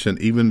points, and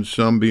even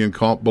some being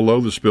caught below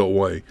the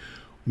spillway.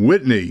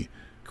 Whitney,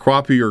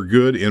 crappie are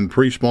good in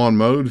pre-spawn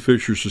mode.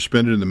 Fish are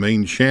suspended in the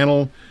main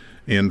channel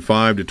in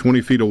 5 to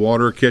 20 feet of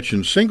water,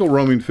 catching single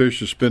roaming fish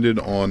suspended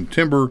on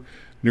timber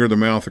near the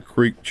mouth of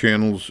creek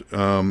channels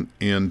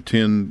in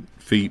 10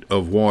 feet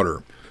of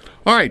water.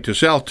 All right, to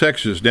South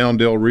Texas, down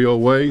Del Rio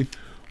way,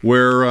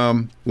 where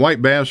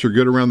white bass are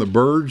good around the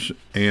birds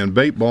and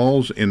bait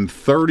balls in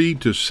 30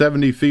 to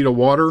 70 feet of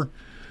water.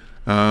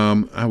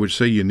 I would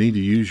say you need to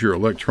use your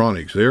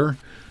electronics there.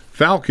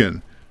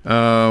 Falcon,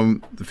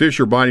 the fish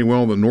are biting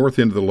well on the north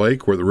end of the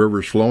lake where the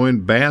river is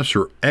flowing. Bass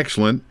are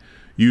excellent,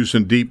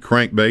 using deep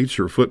crankbaits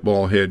or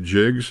football head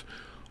jigs.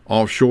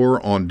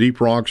 Offshore on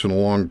deep rocks and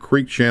along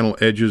creek channel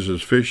edges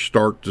as fish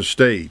start to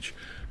stage.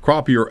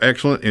 Crappie are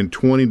excellent in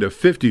 20 to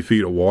 50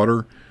 feet of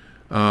water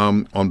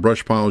on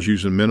brush piles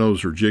using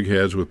minnows or jig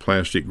heads with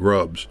plastic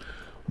grubs.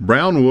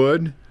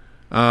 Brownwood,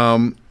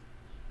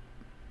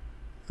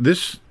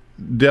 this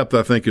depth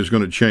I think is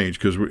going to change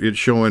because it's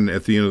showing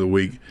at the end of the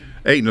week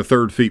 8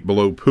 1/3 feet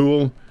below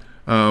pool.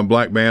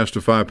 Black bass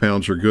to 5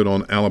 pounds are good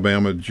on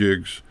Alabama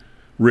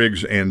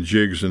rigs and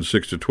jigs in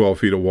 6 to 12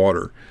 feet of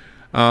water.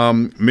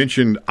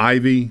 Mentioned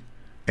Ivy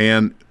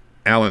and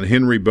Alan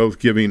Henry both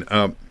giving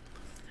up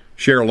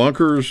share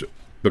lunkers.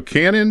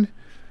 Buchanan,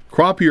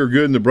 crappie are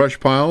good in the brush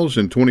piles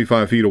in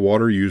 25 feet of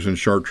water using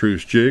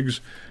chartreuse jigs.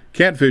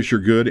 Catfish are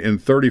good in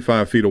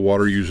 35 feet of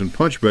water using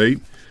punch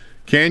bait.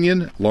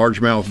 Canyon,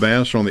 largemouth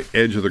bass are on the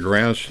edge of the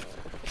grass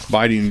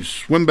biting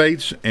swim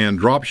baits and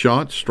drop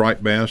shots.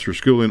 Striped bass are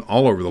schooling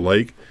all over the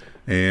lake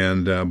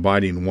and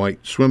biting white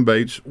swim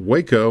baits.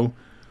 Waco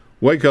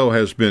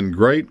has been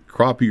great.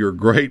 Crappie are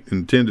great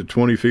in 10 to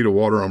 20 feet of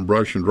water on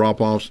brush and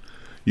drop-offs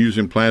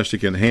using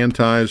plastic and hand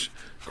ties.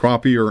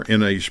 Crappie are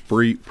in a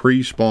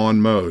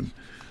pre-spawn mode.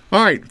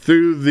 All right,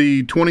 through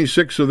the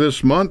 26th of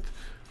this month,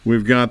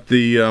 we've got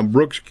the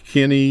Brooks,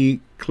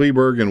 Kinney,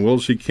 Kleberg, and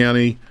Wilsey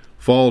County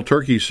fall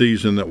turkey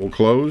season that will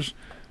close.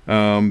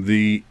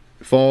 The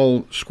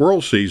fall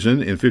squirrel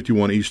season in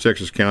 51 East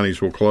Texas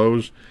counties will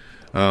close.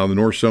 The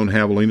North Zone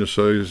javelina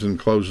season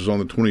closes on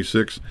the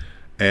 26th,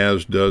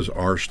 as does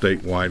our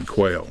statewide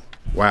quail.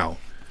 Wow.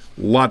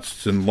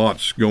 Lots and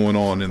lots going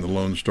on in the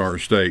Lone Star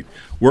State.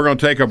 We're going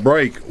to take a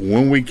break.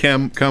 When we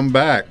come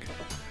back,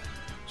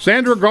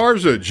 Sandra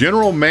Garza,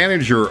 General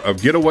Manager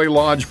of Getaway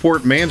Lodge,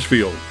 Port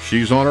Mansfield.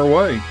 She's on her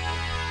way.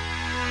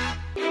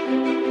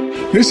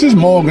 This is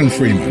Morgan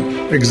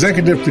Freeman,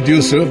 executive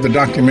producer of the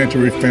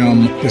documentary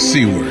film The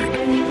C Word,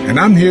 and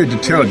I'm here to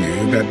tell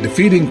you that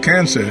defeating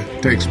cancer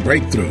takes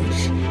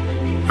breakthroughs.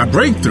 A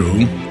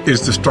breakthrough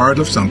is the start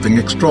of something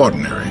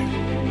extraordinary.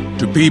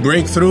 To be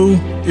breakthrough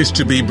is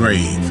to be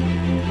brave.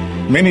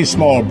 Many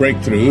small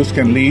breakthroughs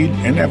can lead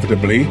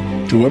inevitably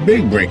to a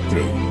big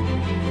breakthrough.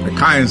 The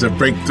kinds of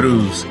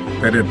breakthroughs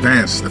that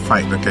advance the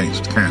fight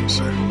against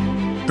cancer.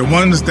 The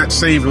ones that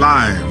save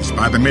lives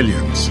by the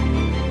millions.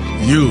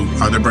 You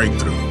are the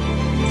breakthrough.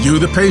 You,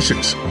 the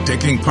patients,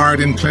 taking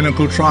part in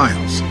clinical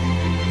trials.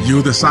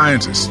 You, the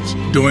scientists,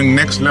 doing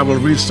next-level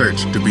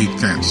research to beat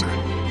cancer.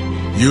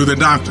 You, the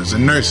doctors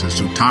and nurses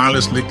who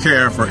tirelessly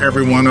care for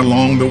everyone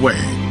along the way.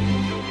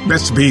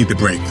 Let's be the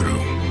breakthrough.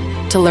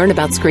 To learn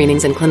about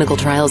screenings and clinical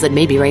trials that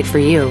may be right for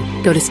you,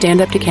 go to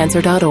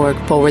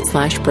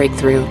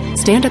standuptocancer.org/breakthrough.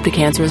 Stand Up to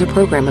Cancer is a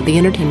program of the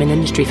Entertainment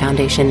Industry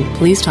Foundation.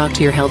 Please talk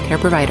to your healthcare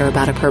provider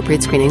about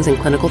appropriate screenings and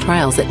clinical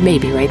trials that may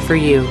be right for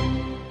you.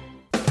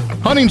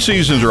 Hunting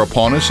seasons are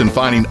upon us, and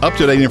finding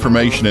up-to-date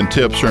information and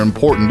tips are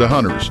important to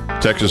hunters.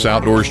 Texas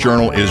Outdoors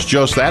Journal is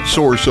just that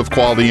source of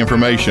quality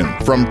information.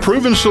 From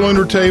proven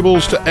salooner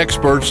tables to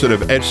experts that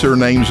have etched their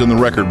names in the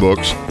record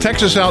books,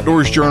 Texas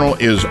Outdoors Journal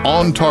is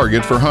on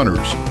target for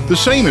hunters. The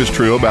same is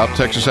true about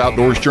Texas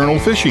Outdoors Journal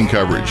fishing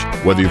coverage.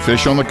 Whether you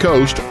fish on the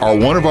coast or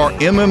one of our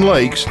inland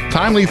lakes,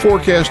 timely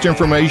forecast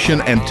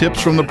information and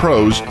tips from the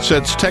pros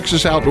sets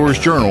Texas Outdoors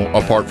Journal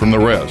apart from the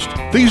rest.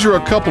 These are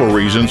a couple of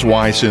reasons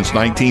why, since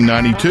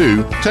 1992,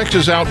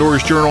 Texas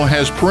Outdoors Journal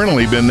has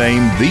perennially been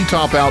named the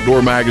top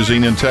outdoor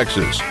magazine in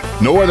Texas.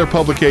 No other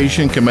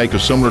publication can make a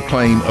similar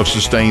claim of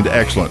sustained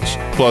excellence.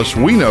 Plus,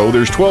 we know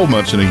there's 12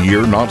 months in a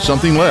year, not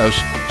something less,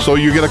 so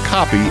you get a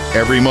copy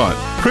every month.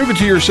 Prove it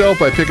to yourself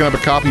by picking up a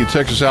copy of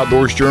Texas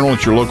Outdoors Journal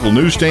at your local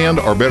newsstand,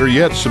 or better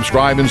yet,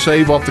 subscribe and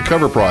save off the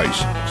cover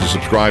price. To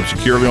subscribe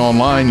securely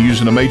online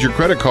using a major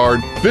credit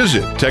card,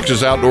 visit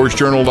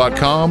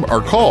TexasOutdoorsJournal.com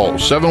or call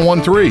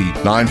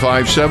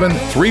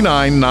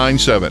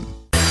 713-957-3997.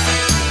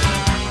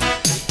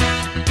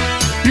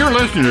 You're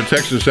listening to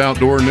Texas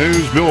Outdoor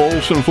News. Bill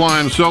Olson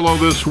flying solo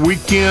this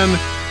weekend,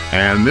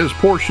 and this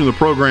portion of the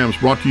program is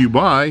brought to you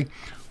by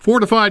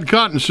Fortified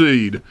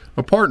Cottonseed,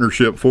 a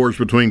partnership forged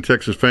between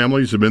Texas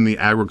families who have been in the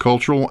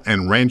agricultural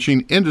and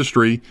ranching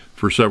industry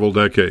for several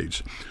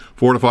decades.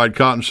 Fortified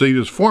Cottonseed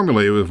is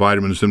formulated with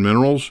vitamins and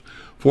minerals.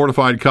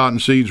 Fortified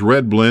Cottonseed's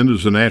Red Blend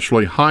is a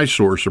naturally high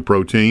source of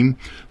protein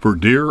for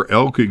deer,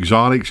 elk,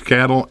 exotics,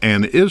 cattle,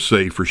 and is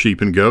safe for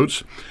sheep and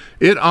goats.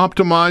 It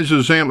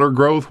optimizes antler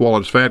growth while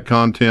its fat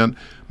content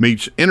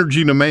meets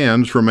energy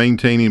demands for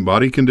maintaining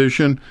body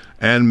condition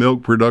and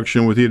milk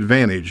production with the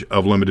advantage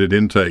of limited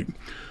intake.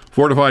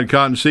 Fortified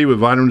Cottonseed with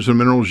vitamins and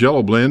minerals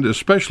yellow blend is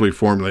specially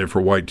formulated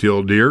for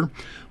white-tailed deer,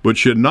 but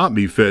should not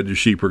be fed to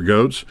sheep or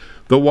goats.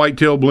 The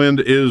white-tail blend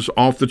is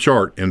off the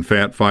chart in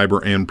fat, fiber,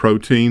 and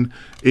protein.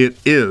 It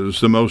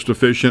is the most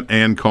efficient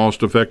and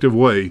cost-effective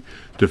way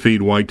to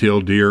feed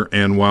white-tailed deer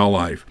and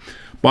wildlife.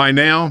 By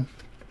now,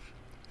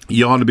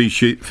 you ought to be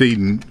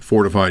feeding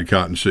Fortified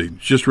Cottonseed.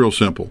 It's just real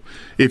simple.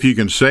 If you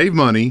can save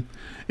money,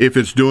 if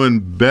it's doing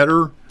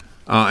better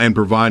and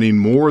providing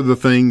more of the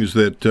things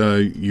that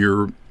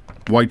your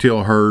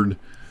whitetail herd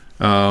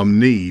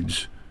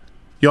needs,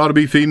 you ought to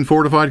be feeding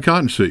Fortified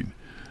Cottonseed.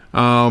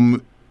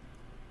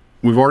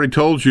 We've already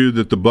told you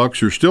that the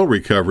bucks are still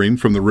recovering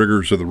from the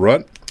rigors of the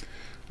rut.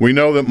 We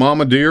know that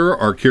mama deer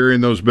are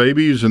carrying those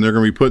babies, and they're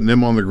going to be putting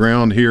them on the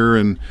ground here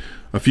in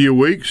a few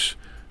weeks.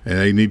 And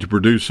they need to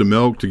produce some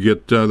milk to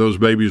get those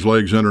babies'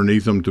 legs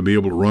underneath them to be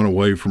able to run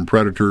away from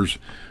predators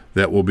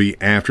that will be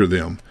after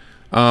them.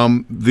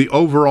 The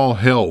overall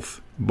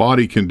health,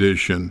 body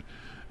condition,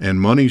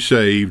 and money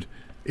saved,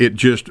 it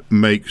just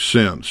makes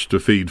sense to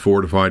feed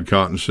Fortified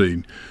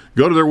Cottonseed.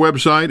 Go to their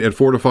website at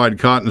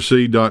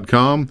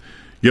fortifiedcottonseed.com.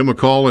 Give them a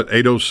call at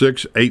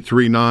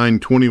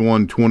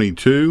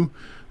 806-839-2122.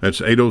 That's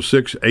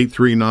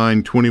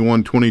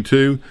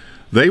 806-839-2122.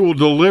 They will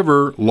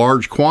deliver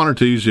large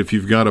quantities if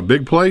you've got a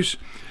big place.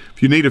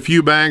 If you need a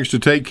few bags to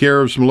take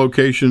care of some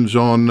locations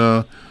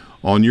on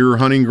your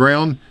hunting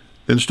ground,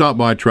 then stop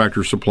by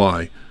Tractor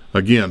Supply.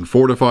 Again,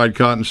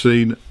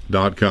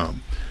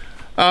 fortifiedcottonseed.com.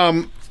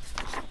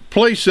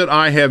 Place that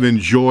I have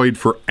enjoyed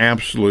for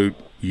absolute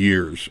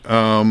years.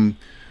 In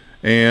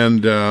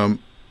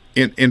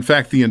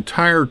fact, the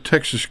entire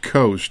Texas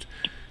coast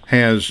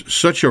has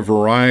such a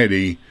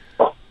variety,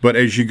 but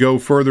as you go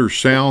further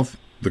south,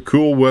 the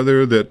cool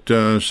weather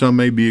that some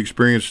may be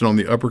experiencing on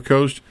the upper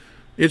coast,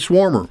 it's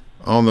warmer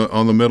on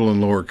the middle and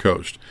lower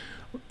coast.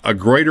 A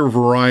greater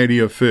variety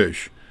of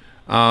fish.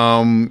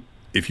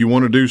 if you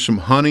want to do some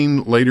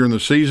hunting later in the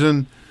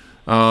season,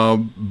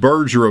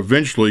 birds are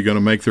eventually going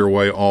to make their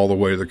way all the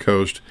way to the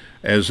coast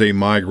as they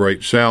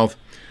migrate south.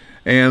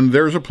 And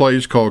there's a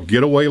place called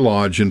Getaway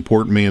Lodge in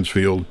Port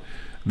Mansfield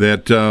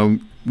that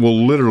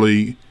will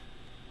literally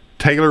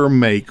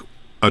tailor-make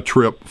a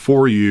trip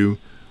for you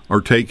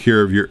or take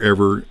care of your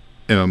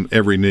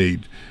every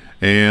need.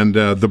 And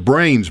the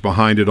brains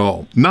behind it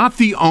all, not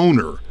the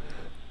owner,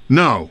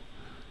 no,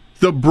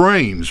 the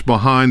brains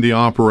behind the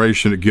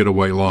operation at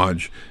Getaway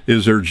Lodge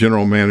is their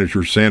general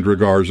manager, Sandra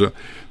Garza.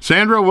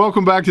 Sandra,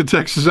 welcome back to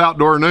Texas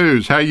Outdoor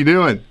News. How you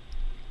doing?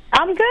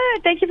 I'm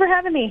good. Thank you for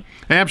having me.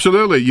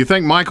 Absolutely. You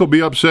think Mike will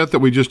be upset that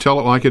we just tell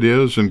it like it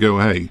is and go,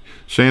 hey,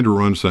 Sandra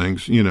runs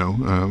things,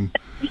 No,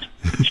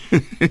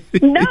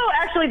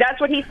 actually, that's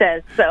what he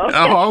says. So.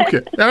 Oh,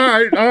 okay. All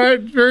right.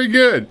 Very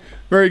good.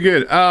 Very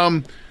good.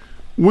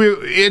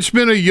 It's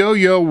been a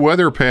yo-yo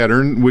weather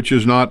pattern, which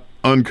is not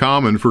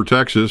uncommon for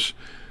Texas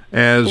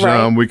as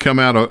we come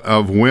out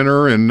of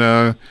winter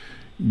and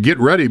get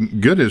ready.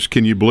 Goodness,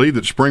 can you believe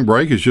that spring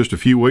break is just a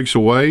few weeks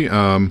away?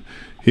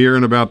 Here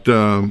in about,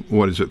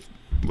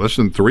 less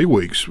than 3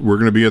 weeks, we're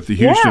going to be at the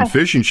Houston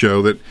Fishing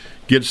Show that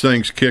gets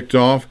things kicked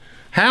off.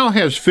 How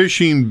has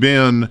fishing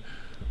been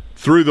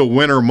through the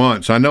winter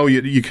months? I know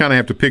you kind of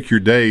have to pick your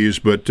days,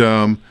 but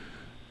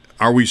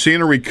are we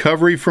seeing a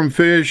recovery from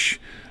fish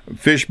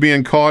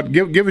being caught?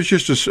 Give us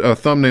just a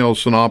thumbnail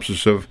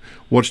synopsis of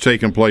what's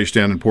taking place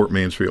down in Port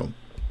Mansfield.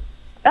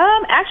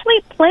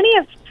 Actually, plenty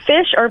of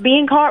fish are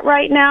being caught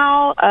right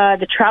now.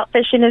 The trout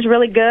fishing is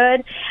really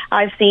good.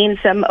 I've seen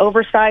some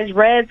oversized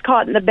reds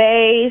caught in the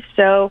bay.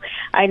 So,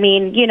 I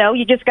mean,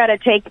 you just got to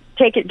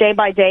take it day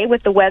by day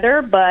with the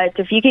weather. But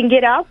if you can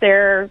get out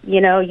there,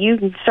 you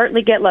can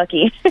certainly get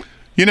lucky.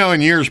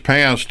 In years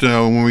past,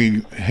 when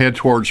we head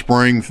towards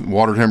spring,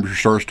 water temperature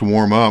starts to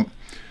warm up.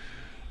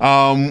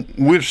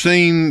 We've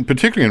seen,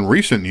 particularly in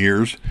recent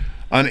years,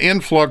 an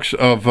influx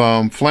of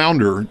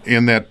flounder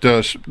in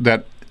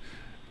that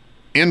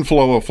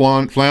inflow of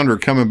flounder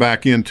coming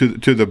back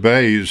into the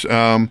bays.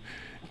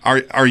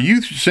 Are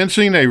you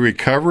sensing a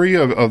recovery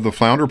of the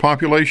flounder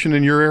population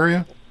in your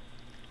area?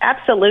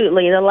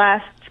 Absolutely. The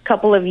last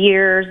couple of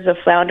years, the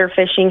flounder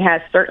fishing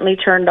has certainly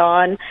turned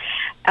on,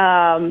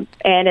 and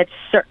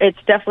it's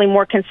definitely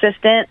more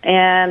consistent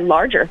and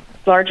larger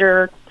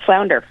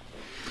flounder.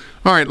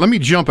 All right, let me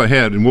jump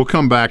ahead, and we'll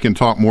come back and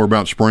talk more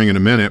about spring in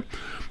a minute.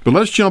 But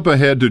let's jump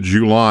ahead to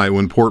July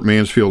when Port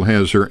Mansfield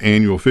has their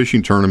annual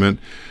fishing tournament.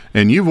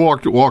 And you've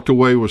walked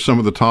away with some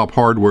of the top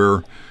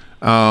hardware,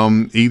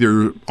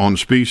 either on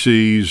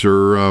species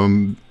or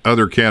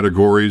other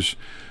categories.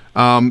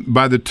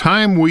 By the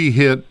time we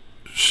hit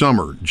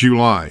summer,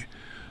 July,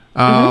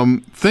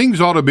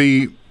 things ought to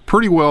be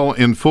pretty well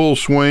in full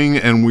swing,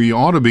 and we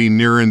ought to be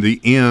nearing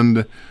the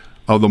end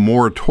of the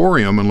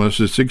moratorium, unless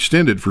it's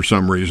extended for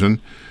some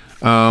reason,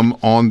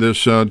 on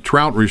this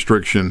trout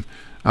restriction.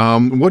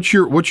 What's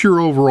your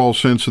overall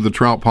sense of the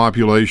trout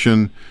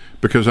population?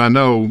 Because I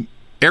know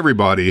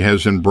everybody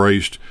has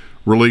embraced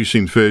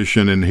releasing fish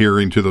and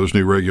adhering to those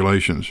new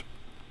regulations.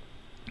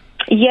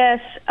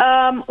 Yes.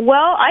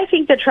 Well, I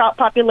think the trout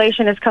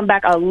population has come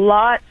back a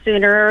lot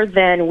sooner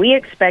than we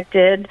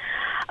expected,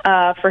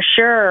 for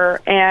sure.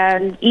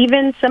 And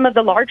even some of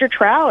the larger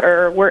trout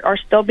are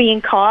still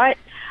being caught.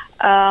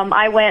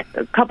 I went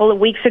a couple of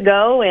weeks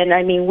ago, and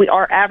I mean,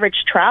 our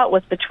average trout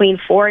was between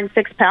 4 and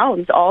 6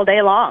 pounds all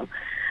day long.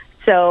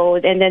 So,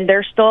 and then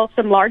there's still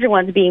some larger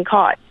ones being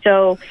caught.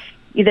 So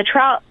the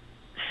trout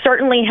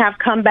certainly have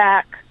come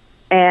back,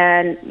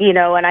 and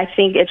I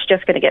think it's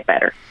just going to get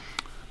better.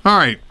 All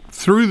right.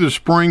 Through the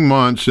spring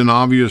months, and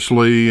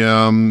obviously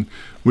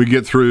we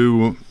get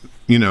through,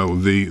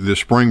 the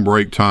spring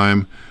break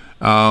time.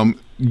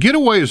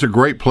 Getaway is a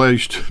great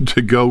place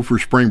to go for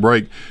spring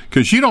break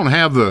because you don't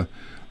have the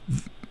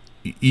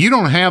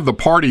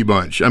party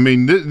bunch. I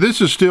mean,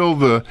 this is still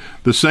the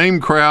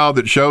same crowd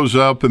that shows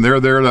up, and they're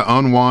there to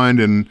unwind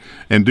and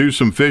do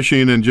some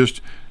fishing and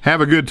just have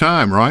a good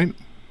time, right?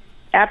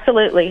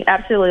 Absolutely.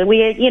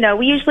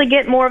 We usually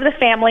get more of the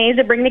families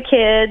that bring the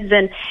kids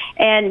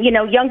and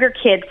younger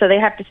kids, so they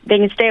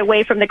can stay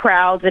away from the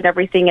crowds and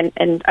everything,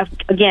 and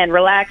again,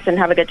 relax and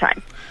have a good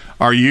time.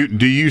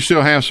 Do you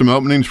still have some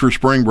openings for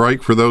spring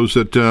break for those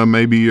that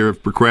maybe are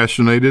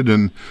procrastinated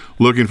and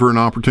looking for an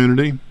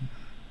opportunity?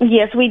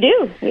 Yes, we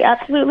do. We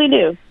absolutely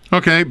do.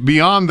 Okay.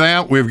 Beyond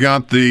that, we've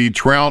got the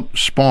trout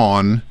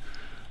spawn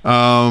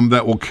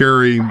that will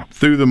carry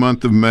through the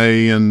month of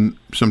May and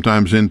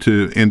sometimes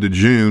into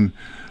June.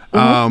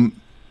 I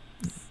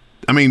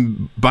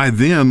mean, by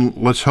then,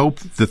 let's hope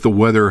that the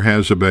weather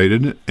has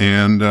abated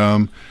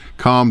and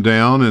calmed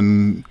down,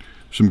 and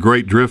some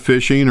great drift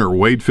fishing or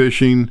wade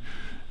fishing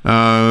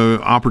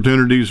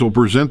opportunities will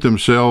present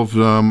themselves.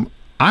 I'm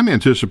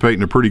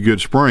anticipating a pretty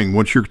good spring.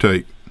 What's your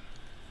take?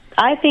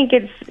 I think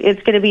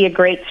it's going to be a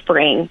great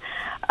spring.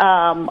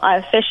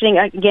 Fishing,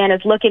 again,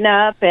 is looking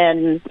up,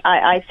 and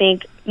I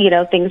think,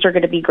 things are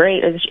going to be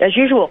great as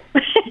usual.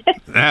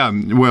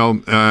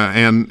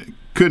 And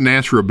couldn't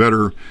ask for a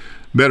better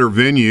better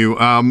venue.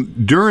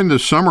 During the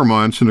summer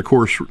months, and of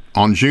course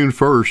on June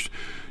 1st,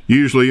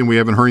 usually, and we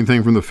haven't heard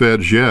anything from the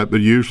feds yet, but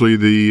usually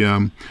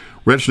the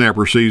red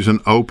snapper season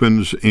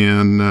opens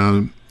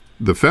in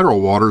the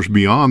federal waters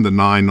beyond the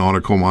 9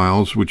 nautical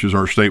miles, which is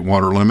our state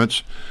water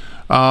limits.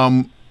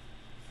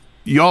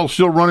 Y'all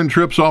still running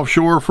trips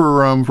offshore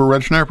for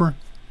red snapper?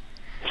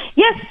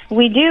 Yes,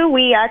 we do.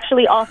 We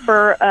actually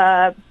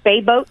offer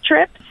bay boat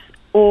trips,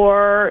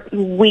 or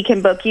we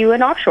can book you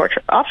an offshore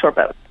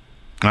boat.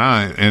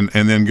 And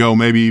then go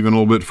maybe even a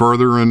little bit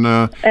further and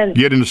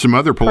get into some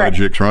other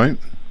pelagics, right?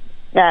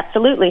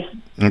 Absolutely.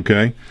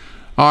 Okay.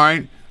 All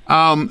right.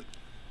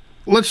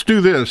 Let's do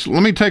this.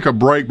 Let me take a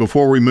break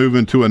before we move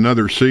into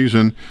another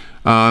season.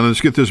 Let's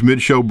get this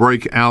mid-show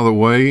break out of the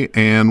way,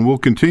 and we'll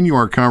continue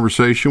our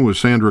conversation with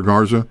Sandra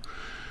Garza,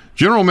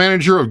 General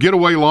Manager of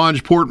Getaway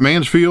Lodge, Port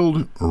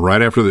Mansfield,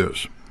 right after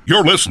this.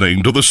 You're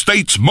listening to the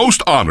state's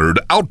most honored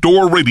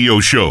outdoor radio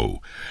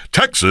show,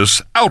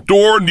 Texas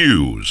Outdoor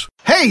News.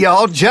 Hey,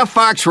 y'all, Jeff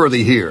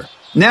Foxworthy here.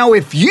 Now,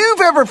 if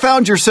you've ever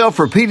found yourself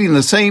repeating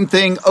the same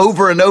thing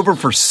over and over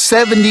for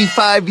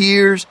 75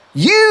 years,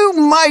 you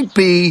might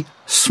be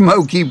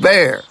Smokey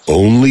Bear.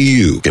 Only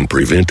you can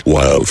prevent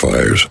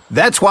wildfires.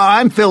 That's why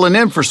I'm filling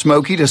in for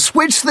Smokey to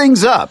switch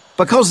things up,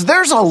 because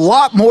there's a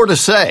lot more to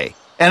say.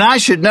 And I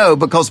should know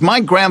because my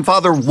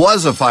grandfather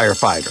was a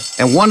firefighter.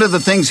 And one of the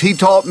things he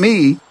taught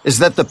me is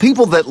that the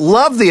people that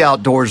love the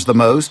outdoors the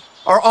most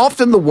are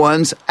often the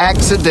ones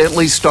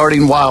accidentally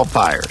starting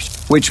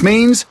wildfires, which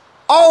means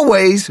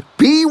always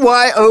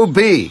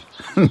BYOB.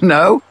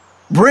 No,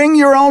 bring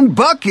your own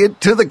bucket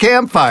to the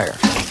campfire.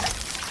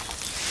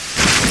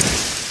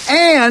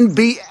 And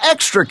be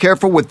extra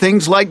careful with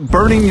things like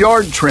burning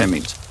yard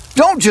trimmings.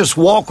 Don't just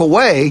walk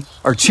away,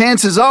 or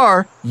chances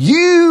are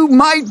you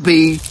might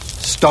be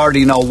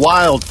starting a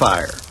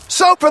wildfire.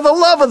 So for the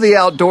love of the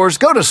outdoors,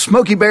 go to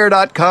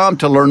SmokeyBear.com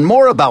to learn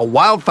more about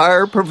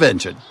wildfire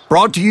prevention.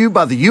 Brought to you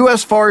by the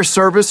U.S. Forest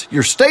Service,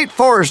 your state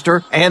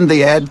forester, and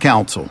the Ad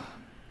Council.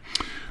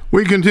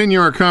 We continue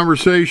our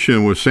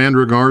conversation with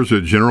Sandra Garza,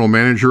 General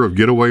Manager of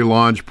Getaway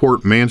Lodge,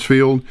 Port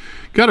Mansfield.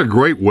 Got a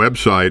great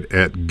website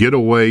at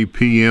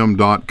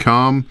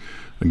getawaypm.com.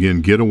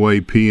 Again,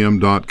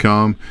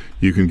 getawaypm.com.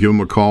 You can give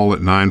them a call at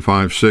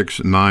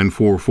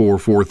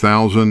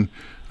 956-944-4000.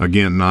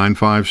 Again,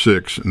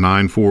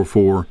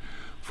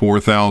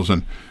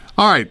 956-944-4000.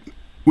 All right,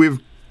 we've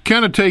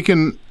kind of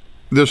taken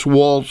this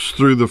waltz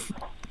through the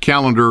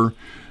calendar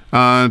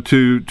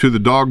to the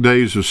dog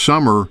days of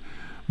summer.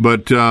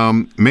 But,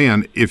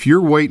 man, if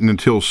you're waiting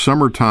until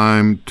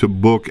summertime to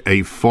book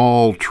a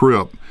fall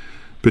trip,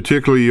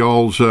 particularly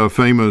y'all's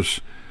famous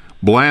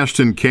blast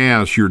and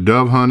cast, you're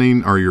dove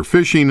hunting or you're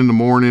fishing in the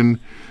morning,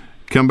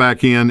 come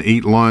back in,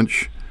 eat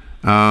lunch,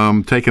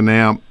 take a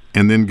nap,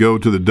 and then go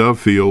to the dove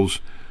fields,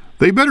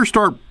 they better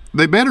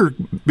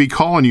be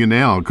calling you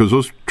now because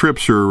those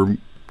trips are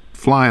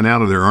flying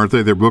out of there, aren't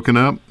they? They're booking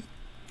up?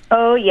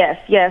 Oh, yes.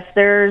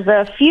 There's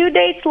a few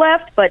dates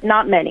left, but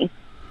not many.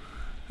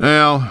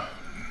 Well,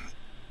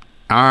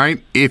 all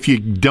right, if you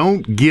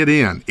don't get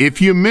in,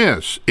 if you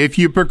miss, if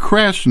you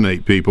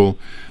procrastinate, people,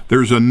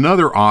 there's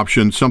another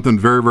option, something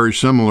very, very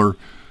similar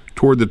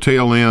toward the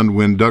tail end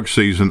when duck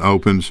season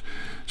opens.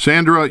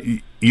 Sandra,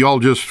 y'all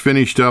just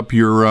finished up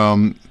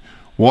your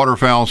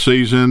waterfowl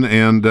season,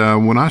 and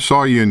when I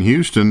saw you in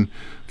Houston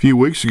a few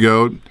weeks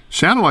ago, it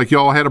sounded like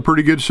y'all had a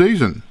pretty good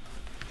season.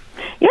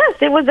 Yes,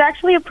 it was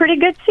actually a pretty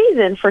good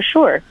season, for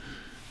sure.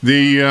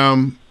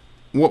 The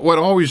what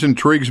always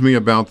intrigues me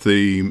about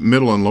the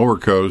middle and lower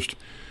coast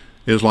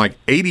is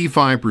like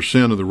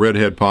 85% of the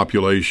redhead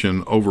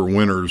population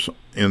overwinters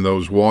in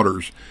those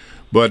waters.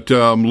 But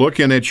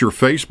looking at your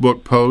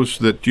Facebook posts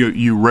that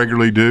you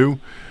regularly do,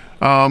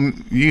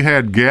 you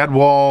had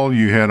gadwall,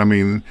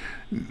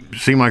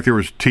 seemed like there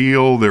was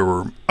teal, there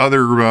were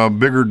other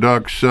bigger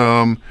ducks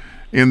in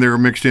there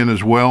mixed in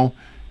as well.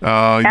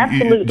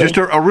 Absolutely. Just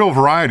a real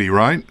variety,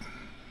 right?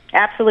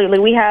 Absolutely.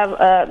 We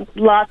have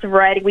lots of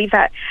variety. We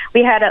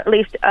had at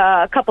least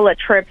a couple of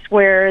trips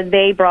where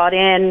they brought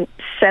in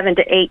 7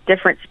 to 8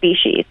 different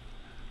species.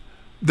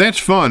 That's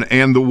fun.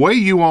 And the way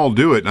you all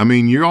do it,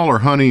 you all are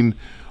hunting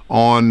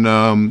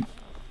on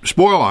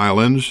spoil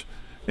islands,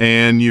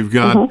 and you've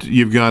got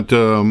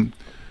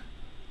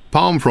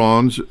palm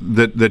fronds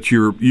that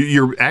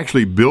you're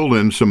actually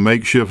building some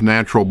makeshift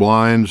natural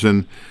blinds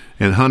and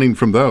hunting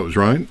from those,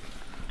 right?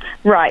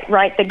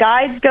 Right. The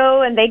guides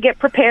go and they get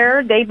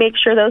prepared. They make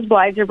sure those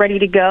blinds are ready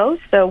to go.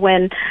 So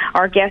when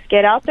our guests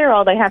get out there,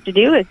 all they have to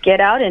do is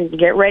get out and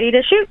get ready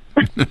to shoot.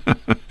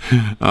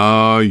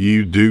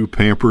 You do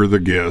pamper the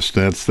guest.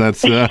 That's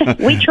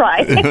we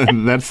try.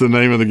 That's the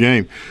name of the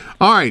game.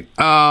 All right.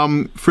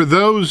 For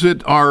those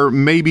that are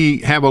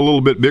maybe have a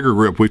little bit bigger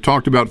grip, we've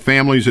talked about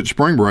families at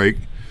spring break,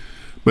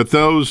 but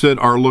those that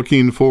are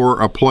looking for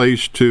a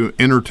place to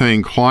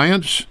entertain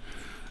clients,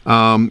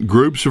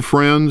 groups of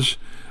friends.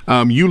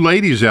 You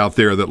ladies out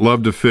there that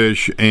love to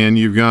fish, and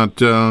you've got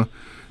some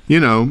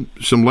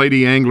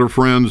lady angler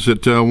friends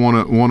that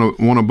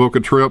want to book a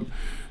trip.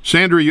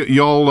 Sandra,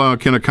 y'all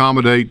can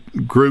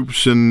accommodate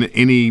groups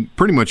in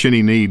pretty much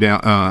any need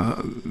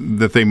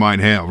that they might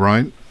have,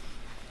 right?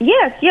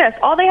 Yes.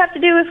 All they have to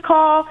do is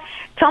call,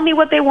 tell me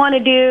what they want to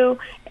do,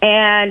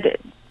 and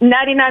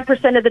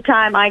 99% of the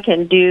time I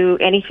can do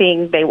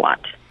anything they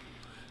want.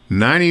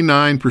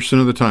 99%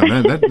 of the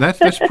time.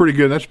 That's pretty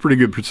good. That's pretty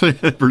good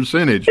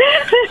percentage.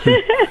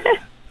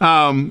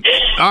 All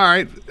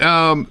right.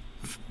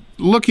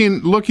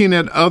 Looking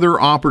at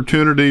other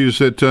opportunities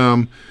that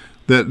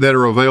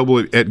are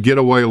available at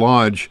Getaway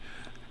Lodge.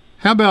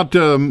 How about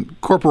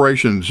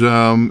corporations?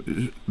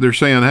 They're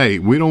saying, hey,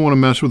 we don't want to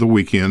mess with the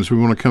weekends. We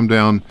want to come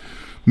down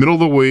middle of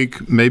the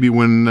week, maybe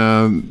when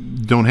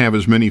don't have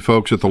as many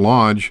folks at the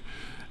lodge,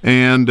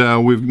 and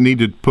we need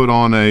to put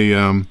on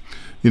a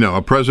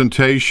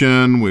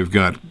presentation. We've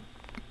got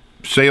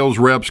sales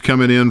reps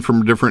coming in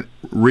from different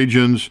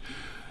regions.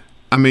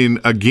 I mean,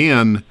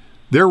 again,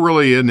 there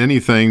really isn't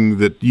anything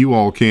that you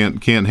all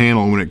can't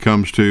handle when it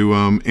comes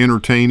to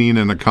entertaining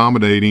and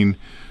accommodating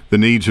the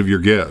needs of your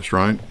guests,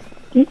 right?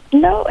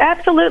 No,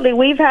 absolutely.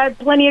 We've had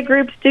plenty of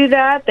groups do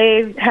that.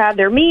 They have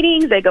their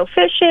meetings, they go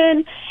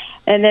fishing,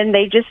 and then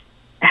they just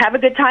have a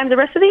good time the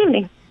rest of the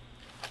evening.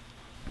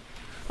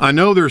 I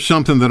know there's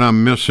something that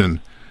I'm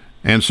missing,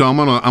 and so I'm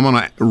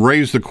gonna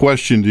raise the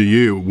question to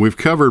you. We've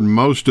covered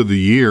most of the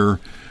year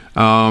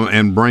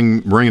and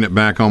bringing it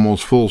back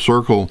almost full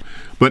circle.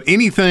 But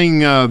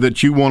anything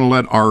that you want to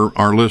let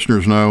our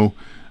listeners know,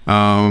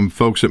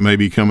 folks that may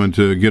be coming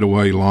to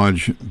Getaway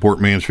Lodge, Port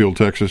Mansfield,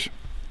 Texas?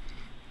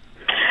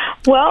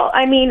 Well,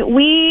 I mean,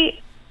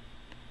 we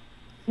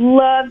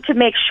love to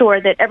make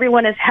sure that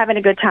everyone is having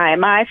a good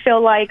time. I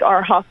feel like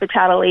our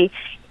hospitality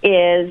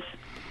is,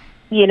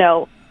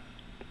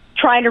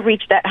 trying to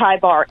reach that high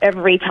bar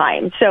every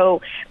time.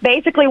 So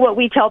basically what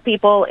we tell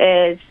people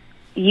is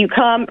you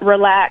come,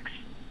 relax,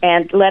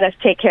 and let us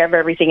take care of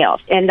everything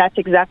else. And that's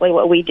exactly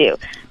what we do.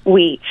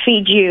 We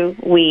feed you,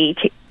 we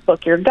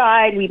book your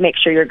guide, we make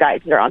sure your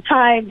guides are on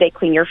time, they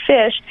clean your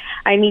fish.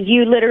 I mean,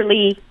 you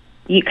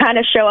kind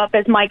of show up,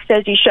 as Mike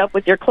says, you show up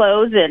with your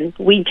clothes, and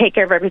we take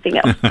care of everything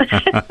else.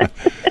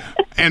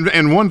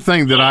 and one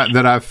thing that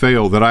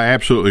I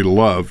absolutely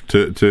love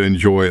to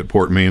enjoy at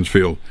Port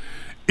Mansfield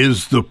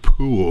is the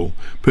pool,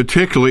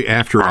 particularly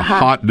after a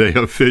hot day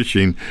of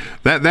fishing.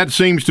 That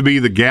seems to be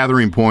the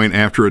gathering point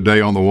after a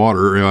day on the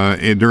water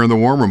during the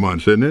warmer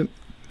months, isn't it?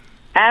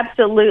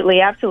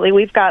 Absolutely.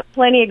 We've got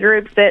plenty of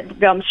groups that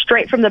come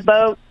straight from the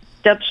boat,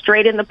 up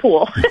straight in the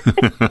pool.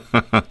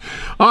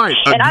 All right.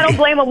 And I don't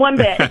blame them one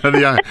bit.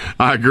 Yeah,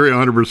 I agree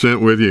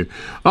 100% with you.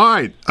 All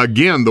right.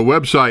 Again, the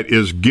website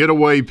is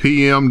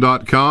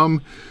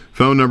getawaypm.com.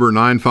 Phone number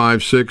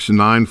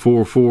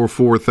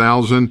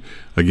 956-944-4000.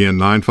 Again,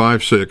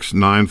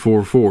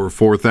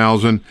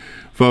 956-944-4000.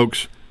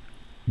 Folks,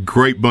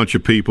 great bunch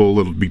of people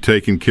that'll be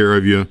taking care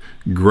of you.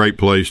 Great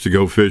place to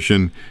go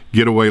fishing.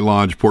 Getaway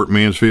Lodge, Port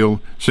Mansfield.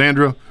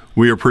 Sandra,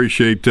 we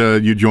appreciate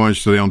you joining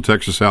us today on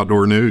Texas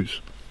Outdoor News.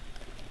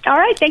 All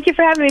right. Thank you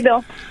for having me,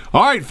 Bill.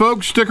 All right,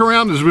 folks, stick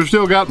around as we've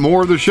still got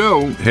more of the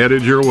show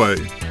headed your way.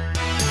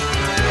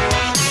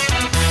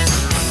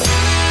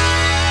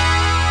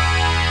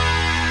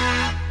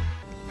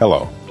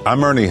 Hello,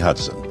 I'm Ernie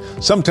Hudson.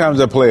 Sometimes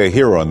I play a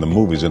hero in the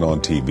movies and on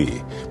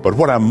TV, but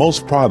what I'm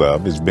most proud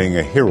of is being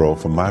a hero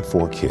for my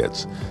 4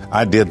 kids.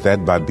 I did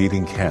that by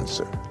beating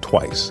cancer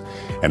twice.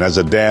 And as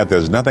a dad,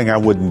 there's nothing I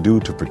wouldn't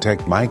do to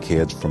protect my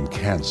kids from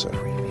cancer.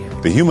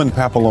 The human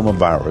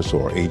papillomavirus,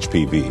 or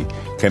HPV,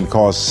 can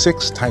cause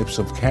 6 types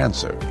of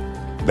cancer.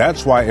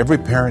 That's why every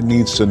parent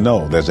needs to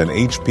know there's an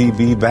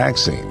HPV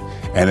vaccine,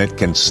 and it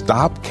can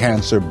stop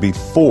cancer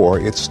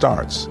before it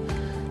starts.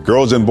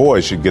 Girls and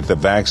boys should get the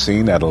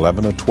vaccine at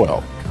 11 or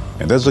 12,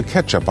 and there's a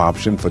catch-up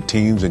option for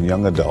teens and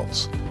young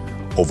adults.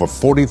 Over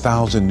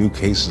 40,000 new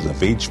cases of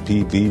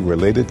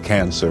HPV-related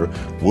cancer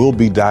will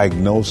be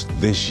diagnosed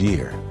this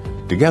year.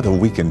 Together,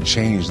 we can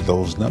change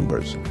those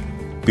numbers.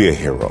 Be a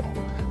hero.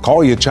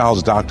 Call your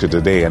child's doctor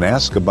today and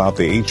ask about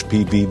the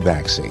HPV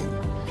vaccine.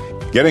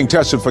 Getting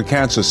tested for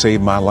cancer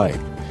saved my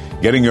life.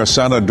 Getting your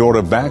son or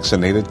daughter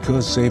vaccinated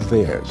could save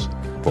theirs.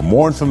 For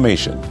more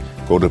information,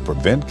 go to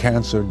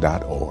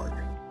preventcancer.org.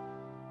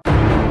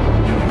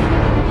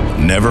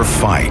 Never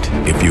fight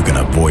if you can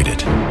avoid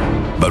it.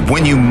 But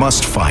when you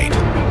must fight,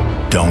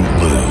 don't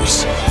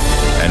lose.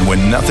 And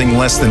when nothing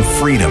less than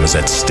freedom is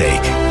at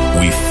stake,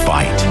 we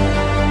fight.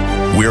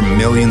 We're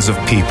millions of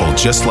people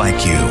just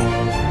like you.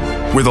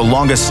 We're the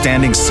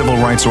longest-standing civil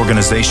rights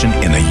organization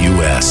in the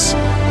U.S.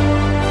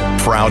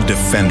 Proud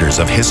defenders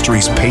of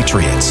history's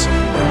patriots.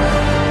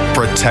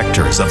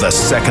 Protectors of the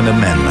Second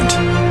Amendment.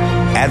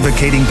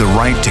 Advocating the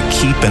right to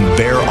keep and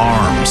bear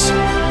arms.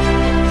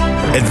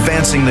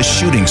 Advancing the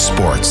shooting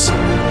sports,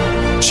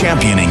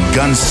 championing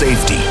gun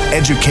safety,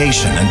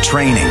 education, and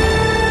training,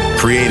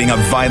 creating a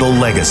vital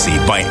legacy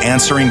by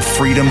answering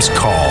freedom's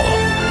call.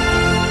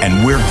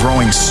 And we're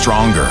growing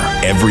stronger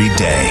every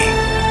day.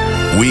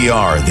 We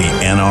are the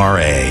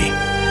NRA,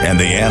 and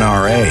the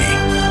NRA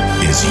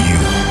is you.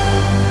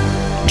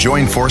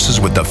 Join forces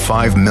with the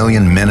 5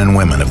 million men and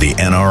women of the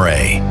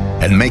NRA.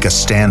 and make a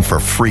stand for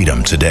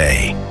freedom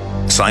today.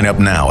 Sign up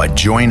now at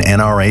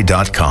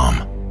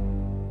joinnra.com.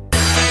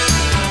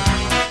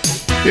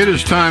 It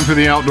is time for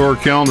the Outdoor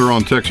Calendar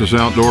on Texas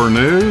Outdoor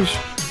News.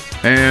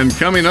 And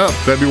coming up,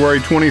 February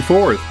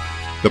 24th,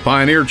 the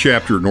Pioneer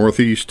Chapter,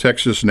 Northeast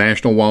Texas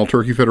National Wild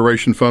Turkey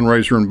Federation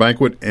fundraiser and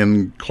banquet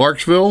in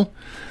Clarksville.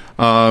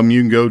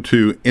 You can go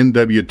to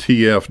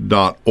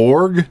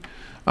nwtf.org.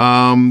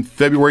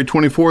 February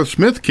 24th,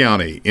 Smith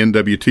County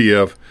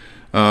NWTF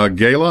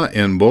Gala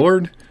in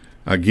Bullard.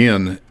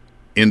 Again,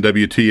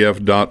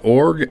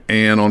 nwtf.org.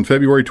 And on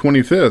February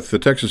 25th, the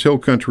Texas Hill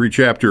Country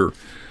Chapter,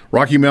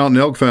 Rocky Mountain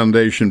Elk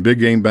Foundation Big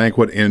Game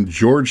Banquet in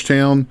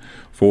Georgetown.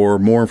 For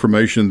more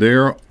information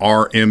there,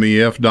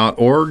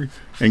 rmef.org.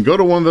 And go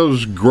to one of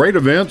those great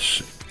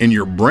events in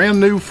your brand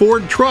new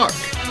Ford truck.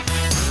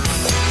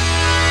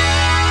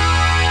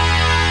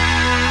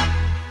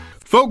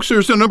 Folks,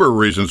 there's a number of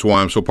reasons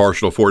why I'm so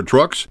partial to Ford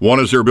trucks. One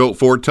is they're built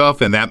Ford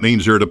tough, and that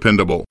means they're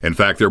dependable. In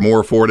fact, there are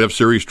more Ford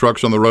F-Series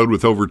trucks on the road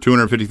with over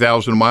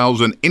 250,000 miles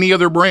than any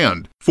other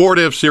brand. Ford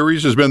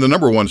F-Series has been the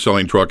number one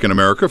selling truck in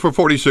America for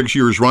 46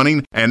 years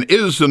running and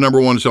is the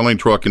number one selling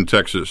truck in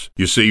Texas.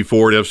 You see,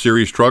 Ford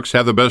F-Series trucks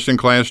have the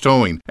best-in-class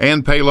towing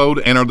and payload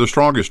and are the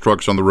strongest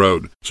trucks on the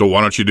road. So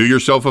why don't you do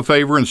yourself a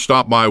favor and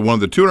stop by one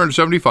of the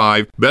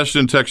 275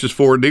 best-in-Texas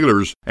Ford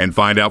dealers and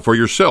find out for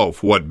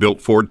yourself what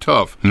built Ford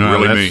tough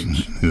really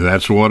means.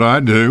 That's what I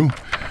do.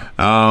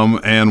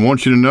 And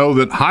want you to know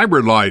that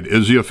Hybrid Light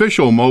is the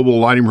official mobile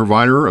lighting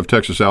provider of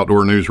Texas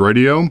Outdoor News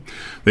Radio.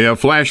 They have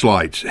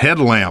flashlights,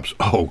 headlamps,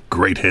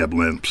 great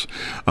headlamps,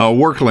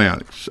 work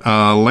lamps,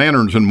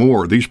 lanterns, and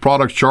more. These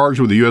products charge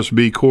with a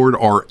USB cord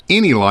or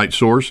any light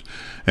source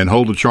and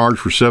hold a charge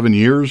for 7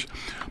 years.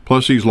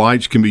 Plus, these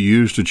lights can be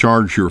used to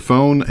charge your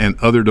phone and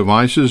other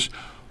devices.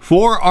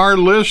 For our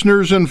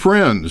listeners and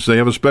friends, they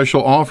have a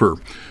special offer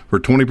for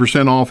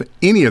 20% off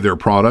any of their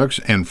products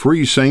and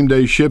free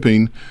same-day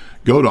shipping.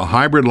 Go to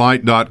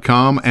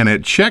hybridlight.com and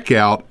at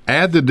checkout,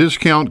 add the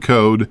discount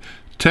code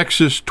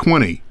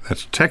Texas20.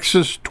 That's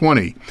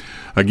Texas20.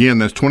 Again,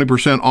 that's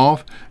 20%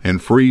 off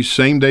and free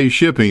same-day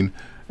shipping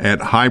at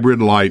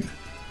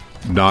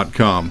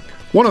hybridlight.com.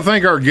 Want to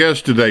thank our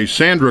guest today,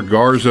 Sandra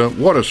Garza.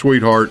 What a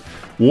sweetheart.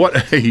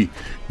 What a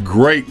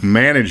great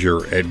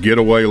manager at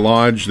Getaway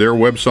Lodge. Their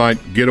website,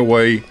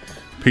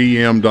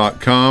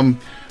 getawaypm.com.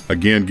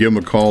 Again, give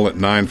them a call at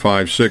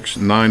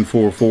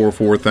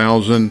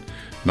 956-944-4000.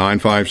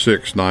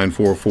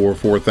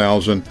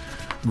 956-944-4000.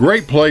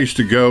 Great place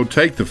to go.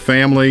 Take the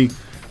family,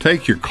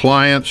 take your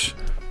clients,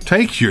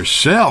 take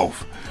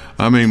yourself.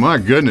 I mean, my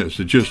goodness,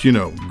 it's just,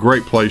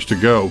 great place to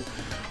go.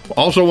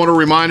 Also want to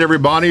remind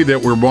everybody that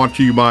we're brought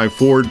to you by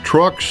Ford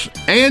Trucks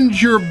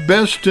and your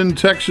best in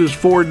Texas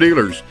Ford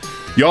dealers.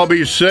 Y'all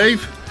be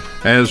safe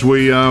as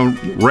we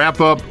wrap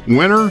up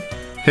winter,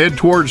 head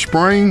towards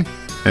spring,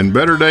 and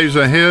better days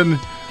ahead.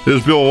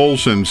 This is Bill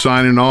Olson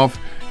signing off.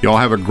 Y'all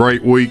have a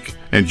great week.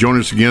 And join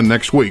us again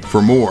next week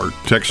for more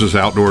Texas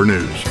Outdoor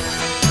News.